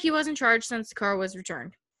 But he wasn't charged since the car was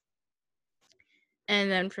returned.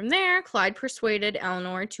 And then from there, Clyde persuaded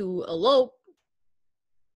Eleanor to elope.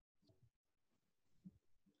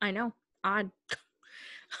 I know, odd.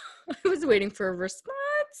 I was waiting for a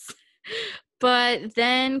response. But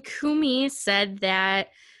then Kumi said that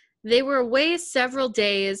they were away several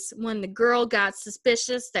days when the girl got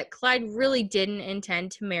suspicious that Clyde really didn't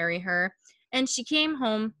intend to marry her. And she came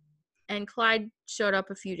home, and Clyde showed up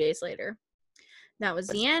a few days later. That was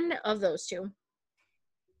the end of those two.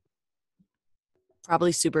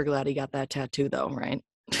 Probably super glad he got that tattoo, though, right?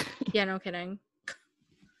 Yeah, no kidding.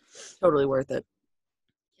 Totally worth it.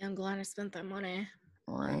 Yeah, I'm glad I spent that money.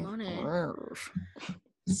 Right.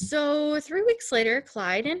 So 3 weeks later,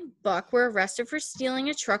 Clyde and Buck were arrested for stealing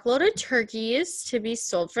a truckload of turkeys to be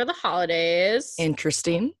sold for the holidays.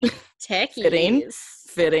 Interesting. Techies.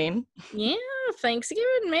 Fitting. Yeah,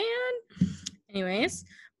 Thanksgiving, man. Anyways,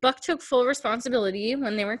 Buck took full responsibility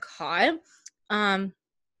when they were caught.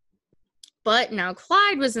 But now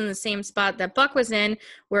Clyde was in the same spot that Buck was in,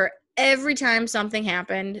 where every time something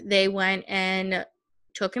happened, they went and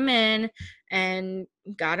took him in and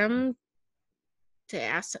got him to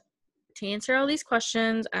answer all these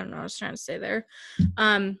questions. I don't know what I was trying to say there.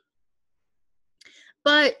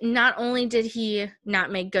 But not only did he not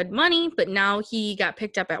make good money, but now he got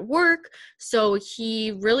picked up at work, so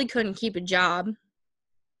he really couldn't keep a job.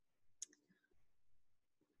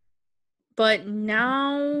 But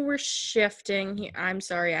now we're shifting here. I'm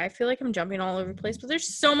sorry. I feel like I'm jumping all over the place, but there's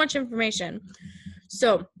so much information.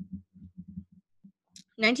 So,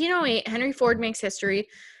 1908, Henry Ford makes history.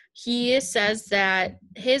 He says that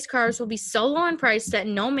his cars will be so low in price that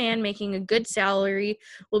no man making a good salary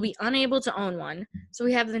will be unable to own one. So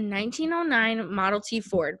we have the 1909 Model T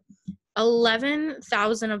Ford.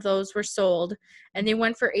 11,000 of those were sold, and they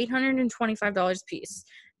went for $825 a piece.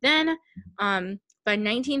 Then, by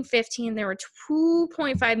 1915, there were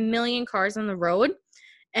 2.5 million cars on the road,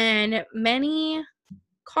 and many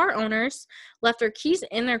car owners left their keys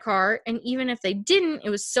in their car, and even if they didn't,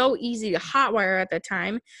 it was so easy to hotwire at that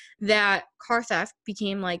time that car theft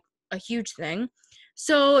became like a huge thing.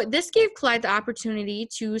 So this gave Clyde the opportunity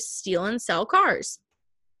to steal and sell cars.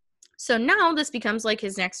 So now this becomes like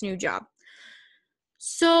his next new job.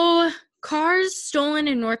 So cars stolen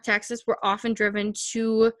in North Texas were often driven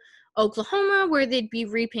to Oklahoma, where they'd be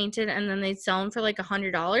repainted and then they'd sell them for like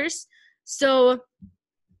 $100. So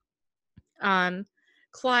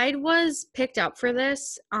Clyde was picked up for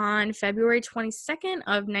this on February 22nd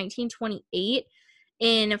of 1928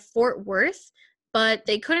 in Fort Worth, but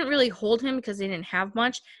they couldn't really hold him because they didn't have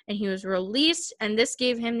much, and he was released, and this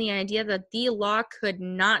gave him the idea that the law could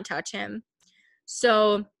not touch him.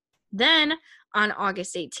 So then on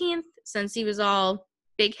August 18th, since he was all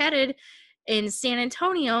big-headed, in San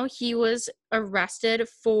Antonio, he was arrested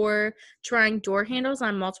for trying door handles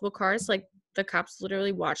on multiple cars. Like, the cops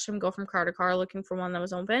literally watched him go from car to car looking for one that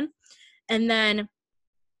was open. And then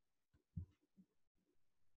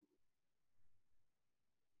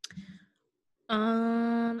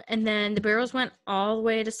the Barrows went all the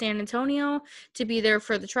way to San Antonio to be there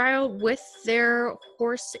for the trial with their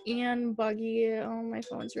horse and buggy. Oh, my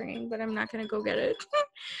phone's ringing, but I'm not going to go get it.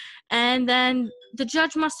 And then the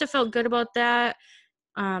judge must have felt good about that,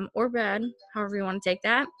 or bad, however you want to take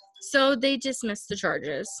that. So they dismissed the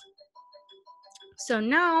charges. So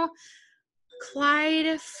now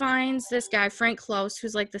Clyde finds this guy, Frank Close,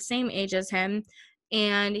 who's like the same age as him,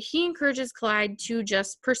 and he encourages Clyde to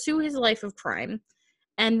just pursue his life of crime.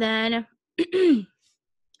 And then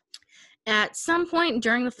at some point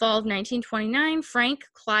during the fall of 1929, Frank,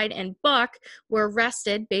 Clyde, and Buck were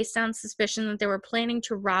arrested based on suspicion that they were planning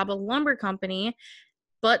to rob a lumber company,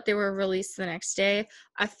 but they were released the next day.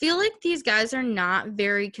 I feel like these guys are not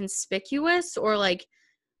very conspicuous or like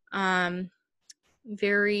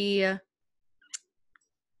very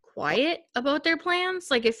quiet about their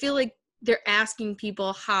plans. Like, I feel like they're asking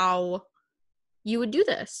people how you would do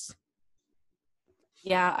this.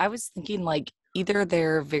 Yeah, I was thinking like either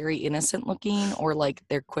they're very innocent looking or like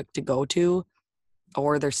they're quick to go to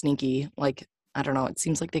or they're sneaky. Like, I don't know. It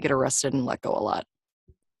seems like they get arrested and let go a lot.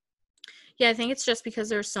 Yeah, I think it's just because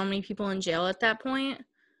there's so many people in jail at that point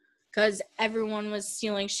because everyone was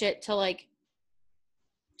stealing shit to like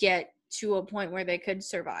get to a point where they could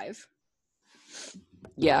survive.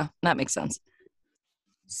 Yeah, that makes sense.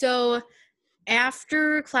 So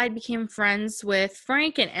after Clyde became friends with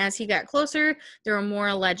Frank and as he got closer, there were more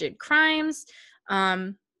alleged crimes.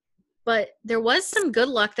 But there was some good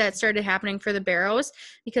luck that started happening for the Barrows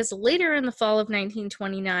because later in the fall of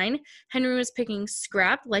 1929, Henry was picking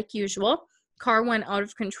scrap like usual. Car went out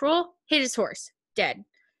of control, hit his horse, dead.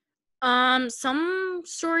 Some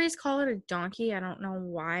stories call it a donkey. I don't know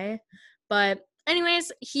why. But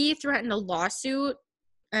anyways, he threatened a lawsuit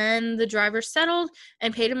and the driver settled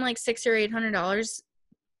and paid him like $600 or $800.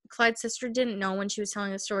 Clyde's sister didn't know when she was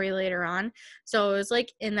telling the story later on. So it was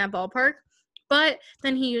like in that ballpark. But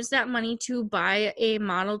then he used that money to buy a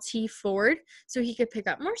Model T Ford so he could pick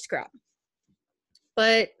up more scrap.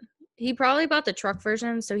 But he probably bought the truck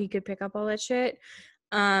version so he could pick up all that shit.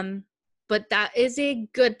 But that is a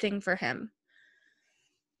good thing for him.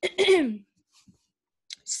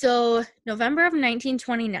 So November of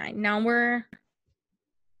 1929. Now we're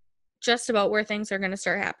just about where things are going to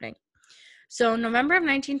start happening. So November of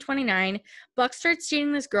 1929, Buck starts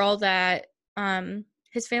dating this girl that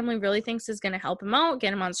his family really thinks is going to help him out,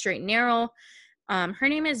 get him on straight and narrow. Her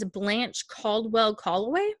name is Blanche Caldwell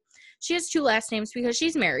Calloway. She has 2 last names because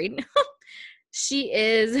she's married. She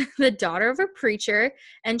is the daughter of a preacher,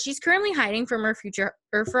 and she's currently hiding from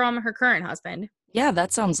from her current husband. Yeah,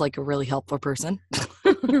 that sounds like a really helpful person.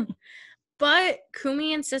 But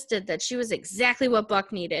Kumi insisted that she was exactly what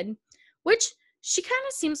Buck needed, which she kind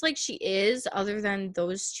of seems like she is, other than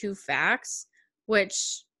those 2 facts,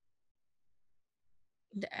 which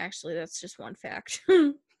actually that's just one fact.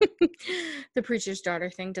 The preacher's daughter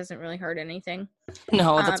thing doesn't really hurt anything.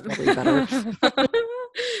 No, that's probably better.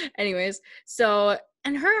 Anyways, so,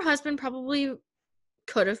 and her husband probably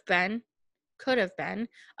could have been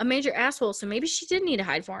a major asshole, so maybe she did need to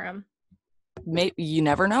hide for him. Maybe, you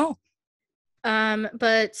never know.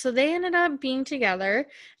 But so they ended up being together,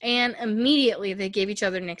 and immediately they gave each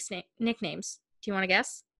other nicknames. Do you want to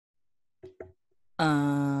guess?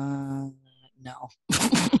 No.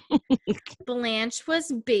 Blanche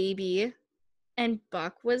was baby, and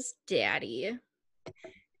Buck was daddy.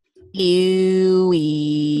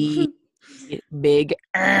 Ewy. Big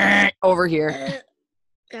over here.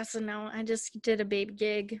 Yes and no. I just did a baby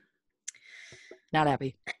gig. Not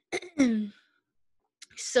happy.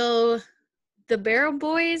 So the Barrel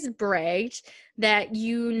Boys bragged that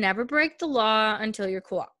you never break the law until you're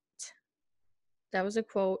caught. That was a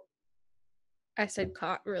quote. I said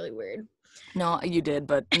caught really weird. No, you did,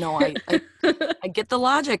 but no, I get the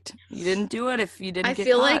logic. You didn't do it if you didn't get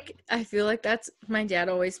caught. I feel like that's, my dad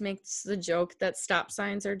always makes the joke that stop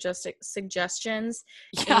signs are just suggestions.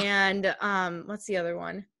 Yeah. And what's the other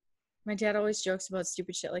one? My dad always jokes about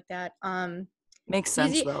stupid shit like that. Makes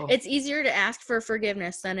sense though. It's easier to ask for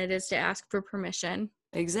forgiveness than it is to ask for permission.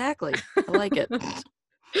 Exactly. I like it.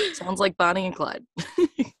 Sounds like Bonnie and Clyde.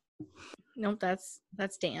 Nope, that's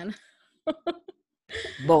Dan.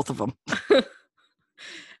 Both of them.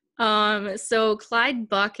 So Clyde,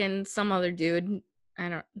 Buck, and some other dude,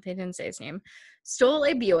 they didn't say his name, stole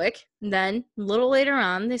a Buick. Then a little later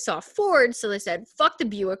on, they saw a Ford, so they said, fuck the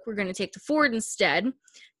Buick, we're going to take the Ford instead.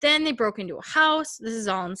 Then they broke into a house. This is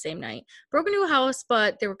all in the same night. Broke into a house,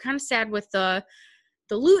 but they were kind of sad with the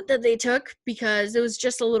loot that they took because it was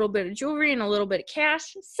just a little bit of jewelry and a little bit of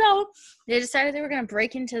cash. So they decided they were going to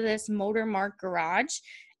break into this Motor Mart garage,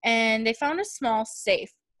 and they found a small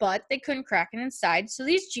safe, but they couldn't crack it inside. So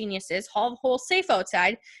these geniuses hauled the whole safe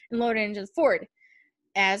outside and loaded it into the Ford.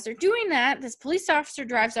 As they're doing that, this police officer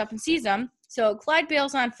drives up and sees them. So Clyde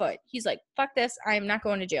bails on foot. He's like, fuck this. I am not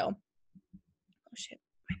going to jail. Oh, shit.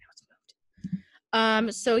 My notes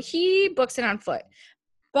moved. So he books it on foot.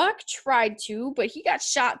 Buck tried to, but he got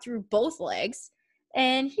shot through both legs,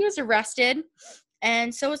 and he was arrested,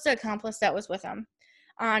 and so was the accomplice that was with him.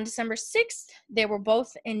 On December 6th, they were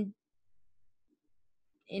both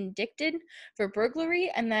indicted for burglary,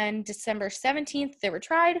 and then December 17th, they were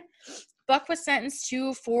tried. Buck was sentenced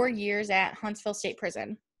to 4 years at Huntsville State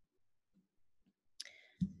Prison.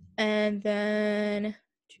 And then,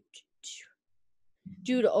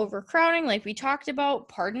 due to overcrowding, like we talked about,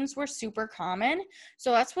 pardons were super common.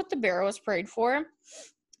 So that's what the Barrow was prayed for.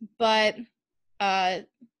 But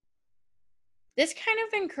this kind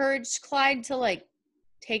of encouraged Clyde to, like,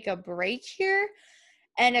 take a break here.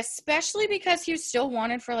 And especially because he was still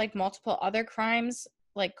wanted for, like, multiple other crimes,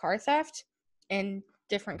 like car theft in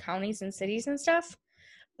different counties and cities and stuff.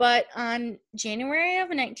 But on January of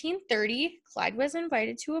 1930, Clyde was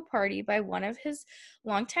invited to a party by one of his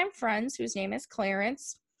longtime friends, whose name is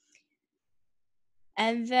Clarence.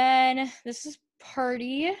 And then this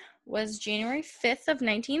party was January 5th of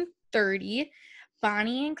 1930.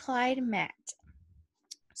 Bonnie and Clyde met.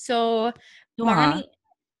 So Bonnie...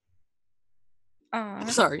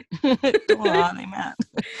 Sorry. They met.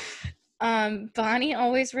 Bonnie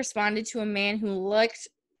always responded to a man who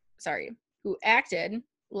acted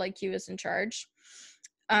like he was in charge,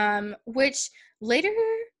 which later,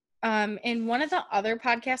 in one of the other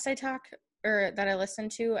podcasts that I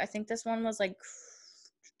listened to, I think this one was like,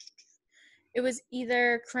 it was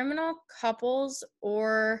either criminal couples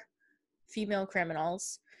or female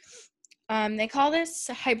criminals. They call this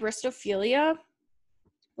hybristophilia,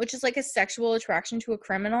 which is like a sexual attraction to a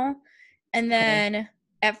criminal. And then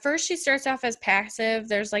at first she starts off as passive.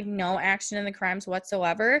 There's like no action in the crimes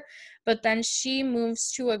whatsoever. But then she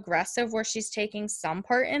moves to aggressive where she's taking some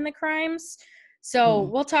part in the crimes. So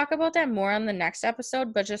we'll talk about that more on the next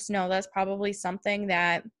episode. But just know that's probably something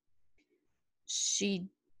that she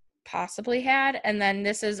possibly had. And then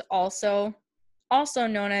this is also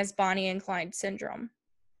known as Bonnie and Clyde syndrome.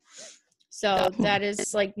 So that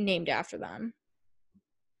is like named after them.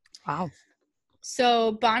 Wow.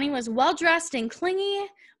 So Bonnie was well-dressed and clingy,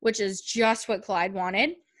 which is just what Clyde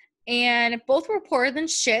wanted. And both were poorer than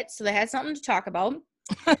shit, so they had something to talk about.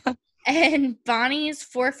 And Bonnie's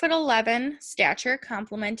 4'11" stature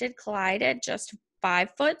complimented Clyde at just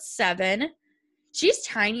 5'7". She's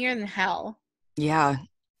tinier than hell. Yeah.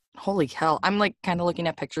 Holy hell. I'm like kind of looking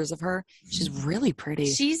at pictures of her. She's really pretty.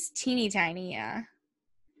 She's teeny tiny, yeah.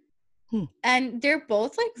 Hmm. And they're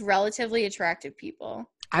both like relatively attractive people.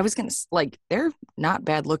 I was going to, like, they're not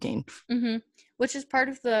bad looking. Mm-hmm. Which is part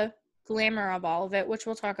of the glamour of all of it, which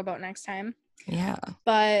we'll talk about next time. Yeah.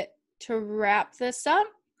 But to wrap this up,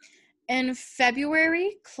 in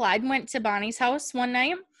February, Clyde went to Bonnie's house one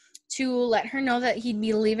night to let her know that he'd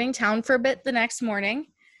be leaving town for a bit the next morning.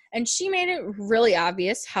 And she made it really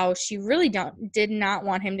obvious how she really did not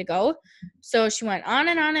want him to go. So she went on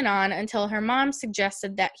and on and on until her mom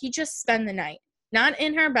suggested that he just spend the night. Not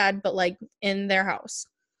in her bed, but like in their house.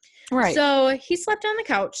 Right. So he slept on the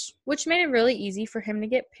couch, which made it really easy for him to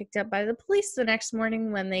get picked up by the police the next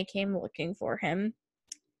morning when they came looking for him.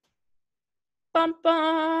 Bum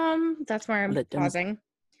bum. That's where I'm pausing.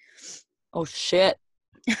 Oh shit.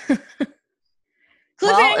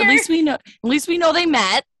 Well, at least we know they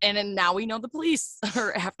met, and then now we know the police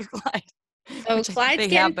are after Clyde. So Clyde's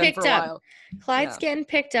getting picked up. Clyde's getting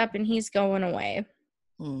picked up, and he's going away.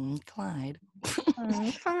 Clyde.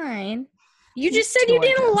 Clyde. You just said you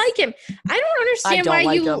didn't like him. I don't understand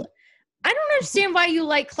why you. I don't understand why you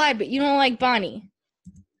like Clyde, but you don't like Bonnie.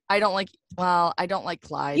 I don't like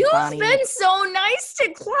Clyde. You've Bonnie. been so nice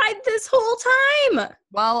to Clyde this whole time.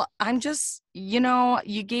 Well, I'm just,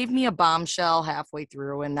 you gave me a bombshell halfway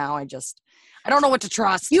through, and now I don't know what to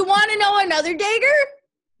trust. You want to know another dagger?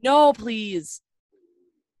 No, please.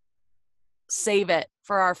 Save it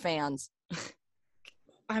for our fans.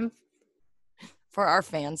 For our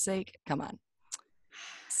fans' sake. Come on.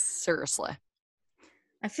 Seriously.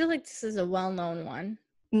 I feel like this is a well-known one.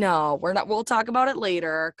 No, we're not. We'll talk about it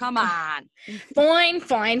later. Come on. Fine.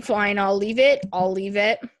 I'll leave it.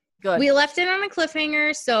 Good. We left it on a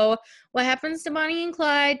cliffhanger. So what happens to Bonnie and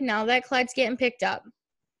Clyde now that Clyde's getting picked up?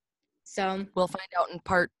 So we'll find out in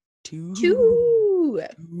part 2. Ooh.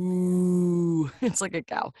 It's like a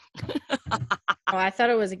cow. Oh, I thought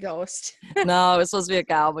it was a ghost. No, it's supposed to be a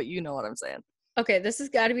cow, but you know what I'm saying. Okay, this has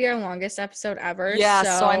got to be our longest episode ever. Yeah,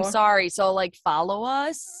 so I'm sorry. So follow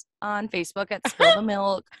us on Facebook at Spill the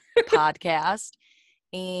Milk Podcast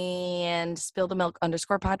and Spill the Milk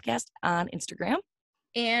 _podcast on Instagram.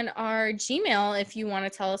 And our Gmail, if you want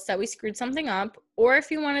to tell us that we screwed something up, or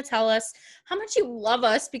if you want to tell us how much you love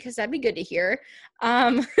us, because that'd be good to hear,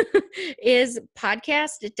 is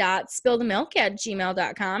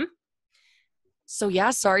podcast.spillthemilk@gmail.com. So yeah,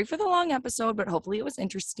 sorry for the long episode, but hopefully it was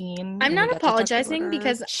interesting. I'm not apologizing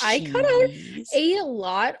because I cut out a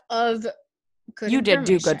lot of good You did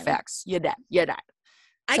do good facts. You did.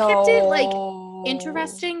 I kept it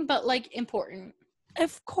interesting, but important.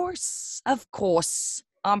 Of course.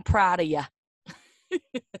 I'm proud of you.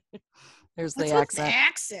 There's the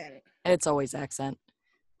accent. It's always accent.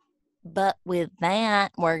 But with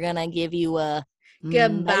that, we're going to give you a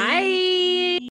goodbye.